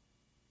wilderness."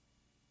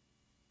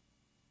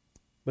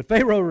 But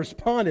Pharaoh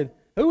responded,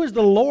 "Who is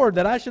the Lord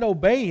that I should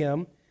obey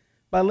him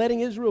by letting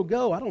Israel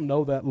go? I don't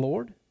know that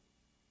Lord.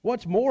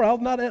 What's more, I'll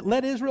not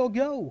let Israel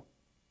go."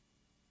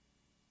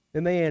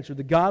 Then they answered,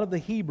 "The God of the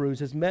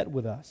Hebrews has met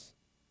with us.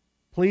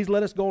 Please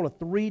let us go on a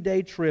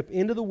 3-day trip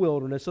into the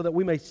wilderness so that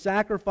we may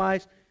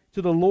sacrifice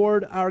to the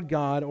Lord our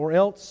God, or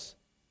else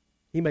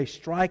He may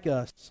strike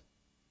us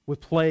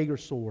with plague or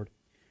sword."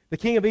 The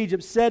king of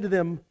Egypt said to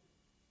them,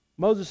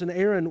 "Moses and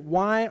Aaron,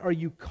 why are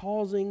you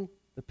causing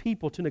the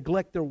people to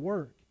neglect their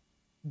work?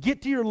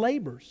 Get to your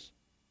labors."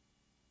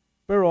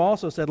 Pharaoh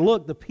also said,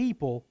 "Look, the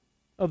people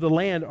of the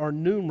land are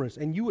numerous,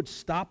 and you would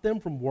stop them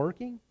from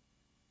working?"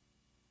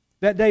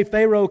 That day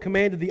Pharaoh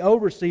commanded the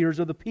overseers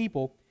of the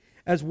people,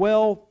 as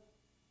well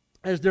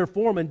as their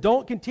foremen,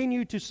 "Don't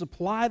continue to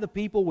supply the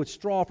people with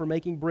straw for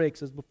making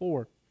bricks as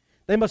before.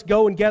 They must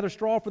go and gather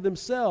straw for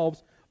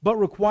themselves, but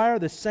require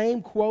the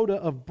same quota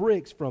of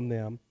bricks from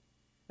them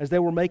as they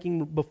were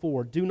making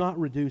before. Do not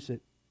reduce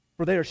it,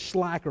 for they are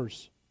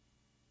slackers.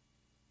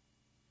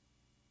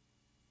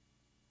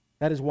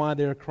 That is why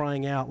they are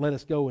crying out, 'Let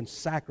us go and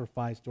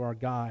sacrifice to our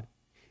God.'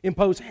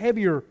 Impose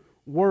heavier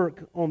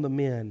work on the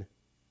men.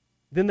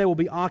 Then they will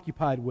be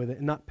occupied with it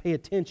and not pay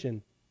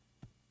attention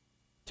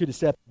to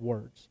deceptive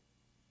words."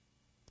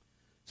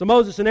 So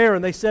Moses and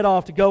Aaron, they set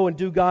off to go and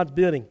do God's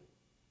bidding.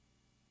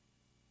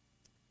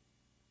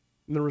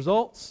 And the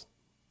results?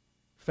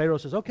 Pharaoh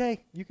says,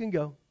 "Okay, you can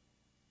go.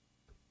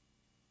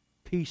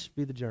 Peace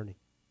be the journey."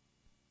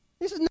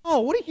 He says, "No,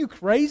 what are you,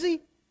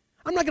 crazy?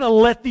 I'm not going to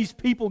let these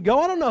people go.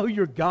 I don't know who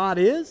your God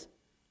is.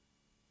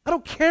 I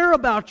don't care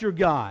about your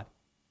God.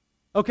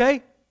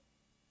 Okay?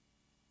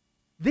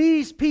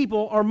 These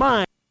people are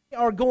mine. They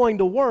are going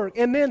to work."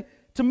 And then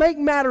to make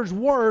matters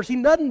worse,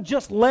 he doesn't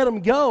just let them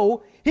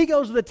go. He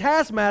goes to the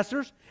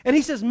taskmasters and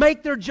he says,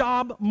 "Make their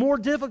job more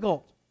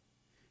difficult.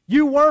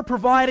 You were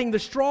providing the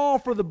straw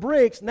for the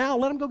bricks. Now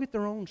let them go get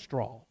their own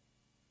straw."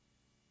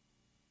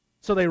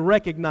 So they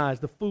recognize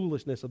the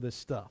foolishness of this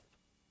stuff.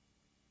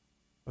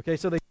 Okay,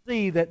 so they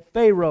see that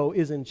Pharaoh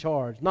is in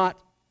charge,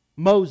 not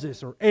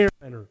Moses or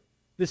Aaron or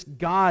this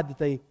God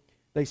that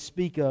they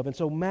speak of. And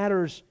so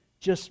matters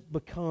just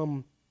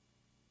become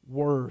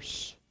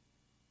worse.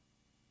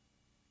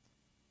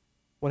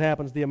 what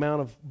happens? The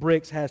amount of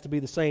bricks has to be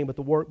the same, but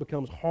the work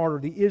becomes harder.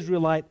 The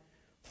Israelite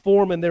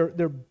foremen,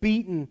 they're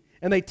beaten,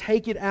 and they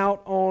take it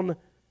out on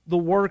the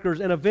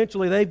workers, and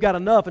eventually they've got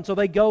enough, and so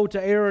they go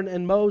to Aaron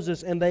and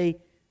Moses, and they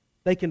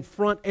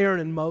confront Aaron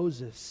and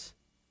Moses.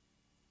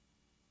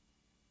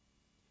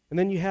 And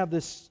then you have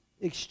this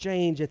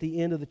exchange at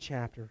the end of the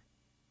chapter.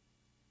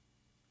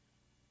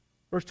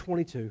 Verse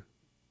 22.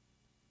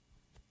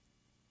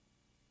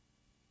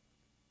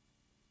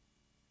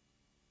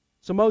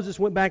 So Moses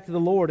went back to the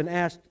Lord and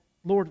asked,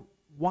 Lord,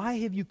 why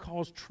have you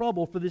caused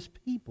trouble for this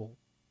people?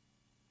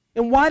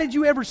 And why did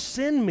you ever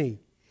send me?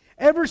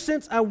 Ever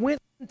since I went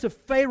to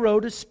Pharaoh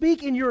to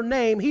speak in your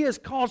name, he has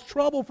caused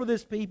trouble for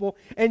this people,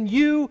 and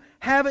you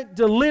haven't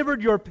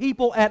delivered your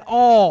people at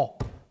all.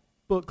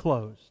 Book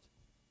closed.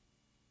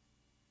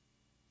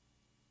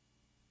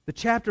 The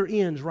chapter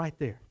ends right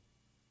there.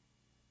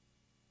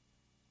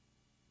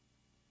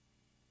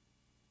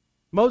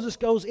 Moses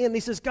goes in and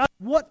he says, God,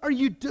 what are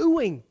you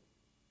doing?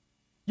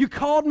 You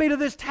called me to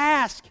this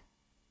task.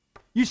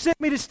 You sent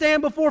me to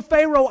stand before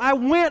Pharaoh. I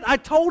went. I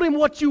told him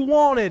what you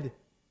wanted.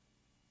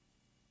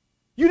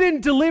 You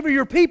didn't deliver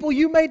your people.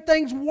 You made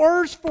things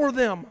worse for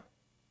them.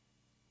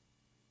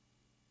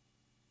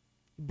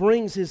 He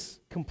brings his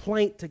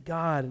complaint to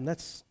God, and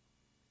that's,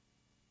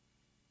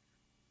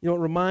 it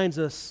reminds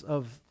us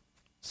of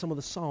some of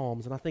the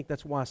Psalms, and I think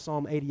that's why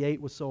Psalm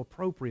 88 was so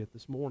appropriate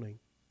this morning,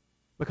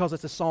 because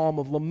it's a psalm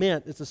of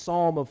lament. It's a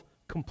psalm of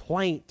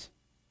complaint.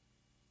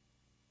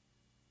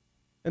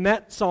 And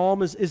that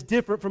psalm is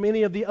different from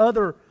any of the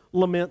other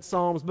lament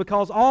psalms,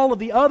 because all of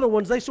the other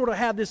ones, they sort of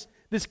have this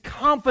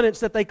confidence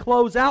that they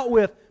close out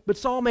with. But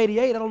Psalm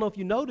 88, I don't know if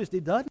you noticed,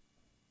 it doesn't.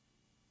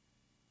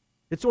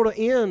 It sort of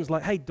ends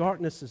like, hey,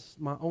 darkness is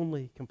my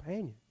only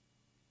companion.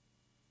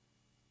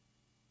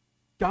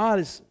 God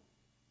is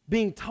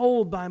being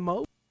told by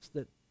Moses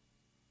that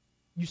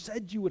you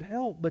said you would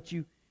help, but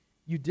you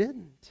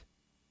didn't.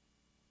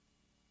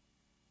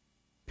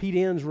 Pete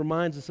Enns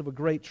reminds us of a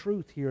great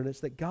truth here, and it's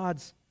that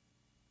God's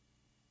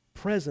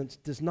presence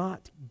does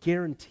not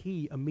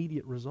guarantee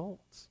immediate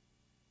results.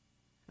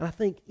 And I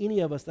think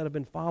any of us that have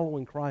been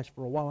following Christ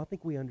for a while, I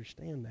think we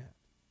understand that.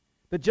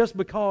 That just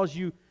because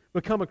you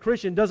become a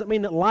Christian doesn't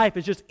mean that life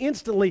is just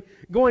instantly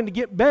going to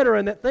get better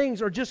and that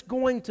things are just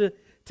going to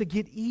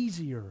get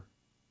easier.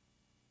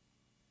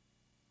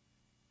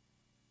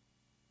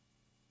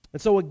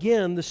 And so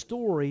again, the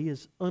story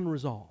is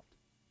unresolved.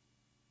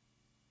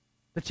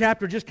 The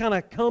chapter just kind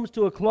of comes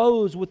to a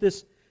close with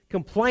this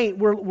complaint.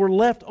 We're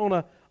left on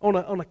a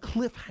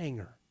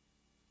cliffhanger.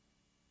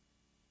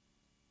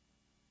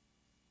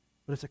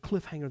 But it's a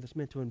cliffhanger that's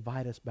meant to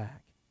invite us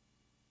back,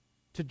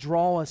 to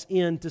draw us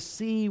in, to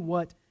see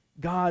what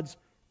God's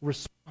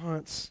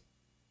response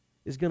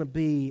is going to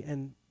be.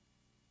 And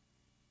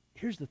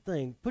here's the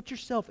thing. Put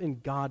yourself in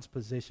God's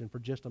position for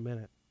just a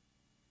minute.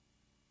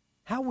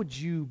 How would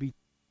you be?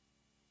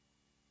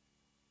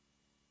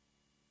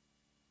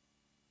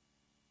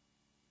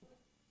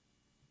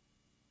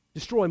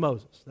 Destroy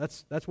Moses.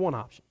 That's one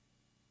option.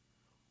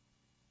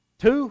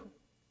 2,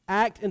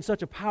 act in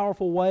such a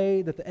powerful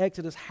way that the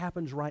Exodus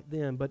happens right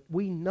then. But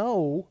we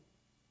know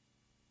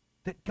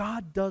that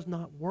God does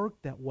not work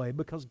that way,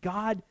 because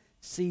God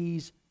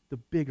sees the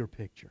bigger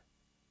picture.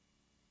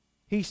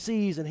 He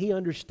sees and He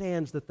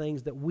understands the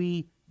things that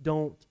we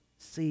don't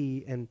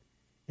see and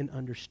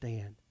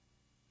understand.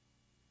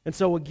 And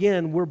so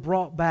again, we're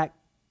brought back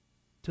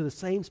to the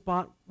same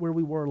spot where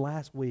we were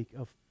last week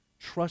of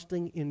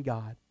trusting in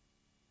God.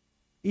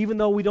 Even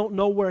though we don't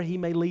know where He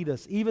may lead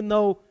us, even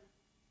though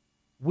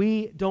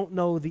we don't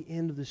know the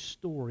end of the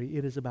story,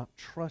 it is about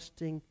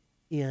trusting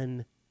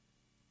in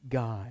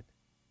God.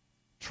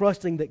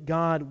 Trusting that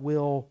God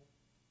will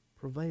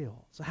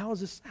prevail. So how is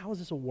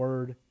this a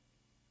word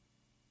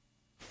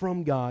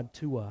from God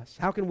to us?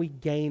 How can we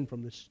gain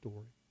from this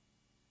story?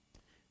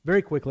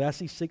 Very quickly, I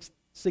see six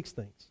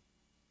things.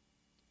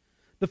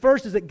 The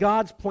first is that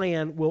God's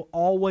plan will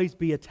always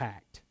be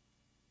attacked.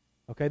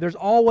 Okay, there's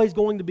always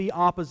going to be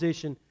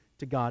opposition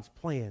to God's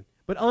plan.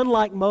 But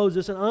unlike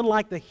Moses and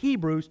unlike the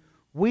Hebrews,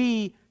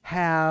 we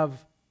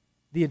have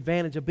the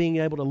advantage of being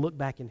able to look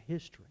back in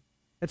history.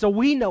 And so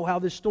we know how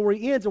this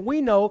story ends, and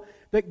we know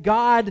that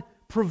God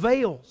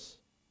prevails.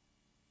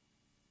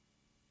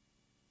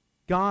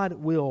 God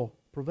will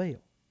prevail.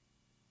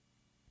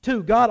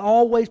 2, God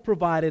always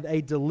provided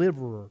a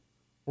deliverer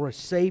or a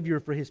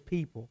savior for His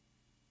people.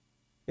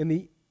 In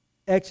the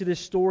Exodus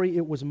story,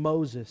 it was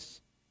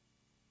Moses.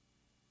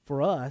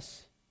 For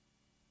us,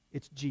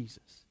 it's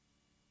Jesus.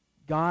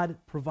 God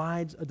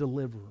provides a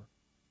deliverer.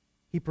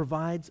 He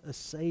provides a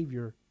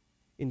Savior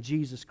in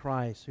Jesus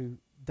Christ, who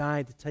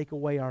died to take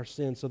away our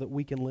sins so that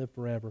we can live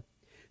forever.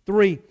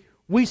 3,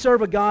 we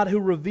serve a God who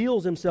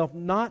reveals Himself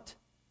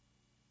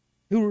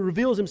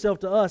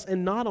to us,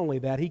 and not only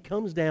that, He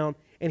comes down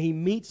and He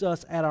meets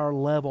us at our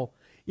level.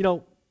 You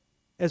know,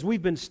 as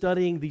we've been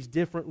studying these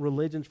different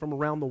religions from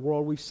around the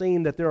world, we've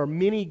seen that there are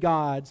many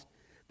gods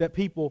that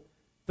people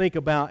think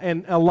about,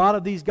 and a lot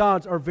of these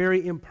gods are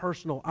very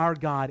impersonal. Our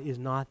God is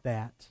not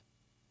that.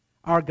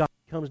 Our God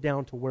comes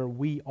down to where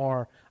we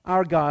are.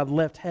 Our God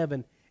left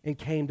heaven and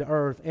came to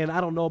earth. And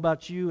I don't know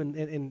about you,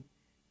 and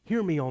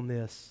hear me on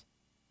this.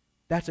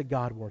 That's a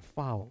God worth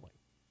following.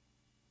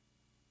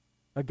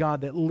 A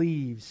God that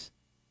leaves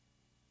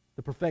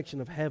the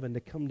perfection of heaven to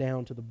come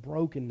down to the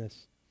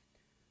brokenness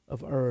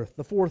of earth.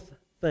 The fourth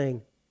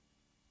thing,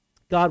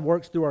 God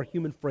works through our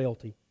human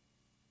frailty.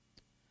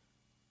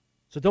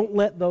 So don't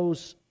let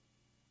those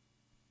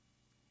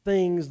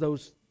things,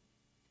 those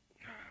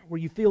where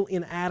you feel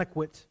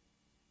inadequate,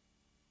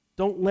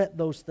 don't let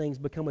those things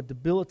become a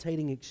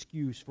debilitating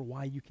excuse for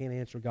why you can't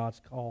answer God's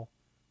call,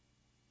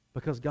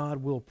 because God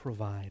will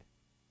provide.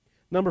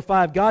 Number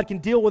 5, God can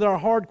deal with our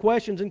hard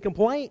questions and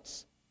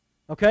complaints.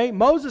 Okay?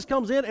 Moses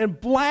comes in and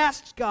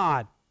blasts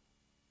God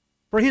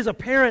for his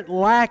apparent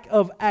lack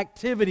of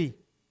activity.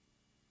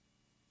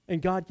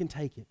 And God can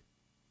take it.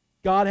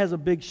 God has a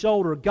big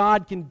shoulder.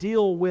 God can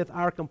deal with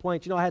our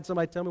complaints. You know, I had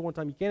somebody tell me one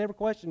time, you can't ever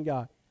question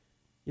God.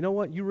 You know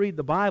what? You read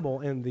the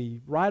Bible, and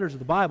the writers of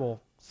the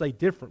Bible say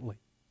differently.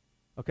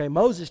 Okay?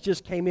 Moses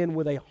just came in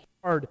with a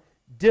hard,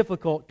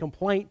 difficult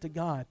complaint to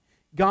God.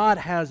 God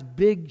has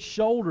big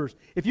shoulders.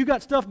 If you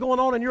got stuff going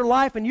on in your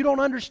life and you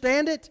don't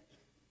understand it,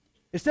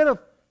 instead of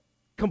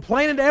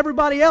complaining to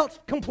everybody else,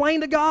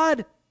 complain to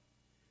God.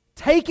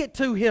 Take it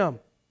to Him.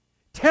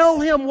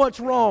 Tell Him what's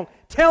wrong.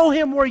 Tell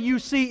Him where you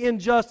see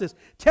injustice.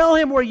 Tell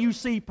Him where you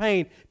see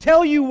pain.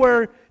 Tell Him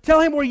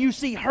where you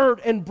see hurt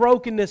and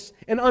brokenness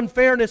and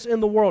unfairness in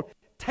the world.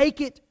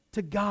 Take it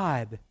to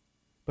God,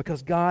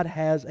 because God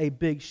has a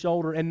big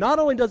shoulder. And not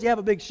only does He have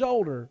a big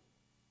shoulder,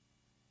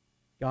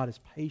 God is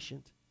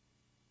patient,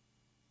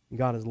 and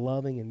God is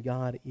loving, and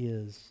God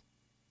is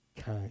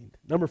kind.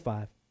 Number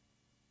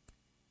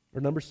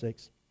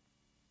 6,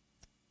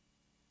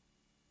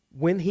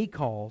 when He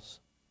calls,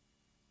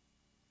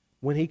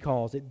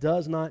 it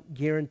does not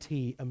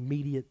guarantee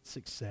immediate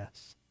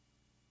success.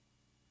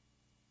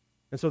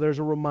 And so there's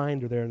a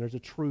reminder there, and there's a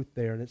truth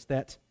there, and it's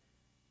that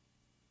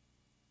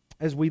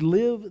as we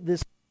live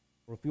this,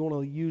 or if you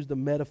want to use the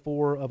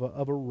metaphor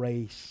of a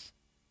race,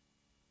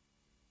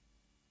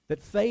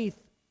 that faith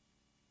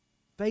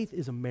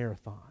is a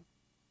marathon.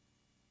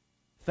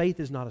 Faith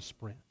is not a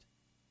sprint.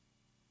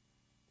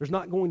 There's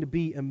not going to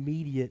be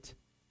immediate,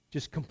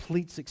 just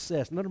complete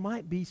success. Now, there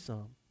might be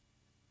some,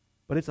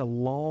 but it's a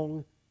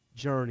long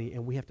journey,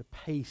 and we have to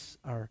pace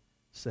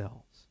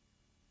ourselves.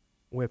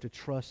 We have to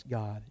trust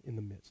God in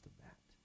the midst of that.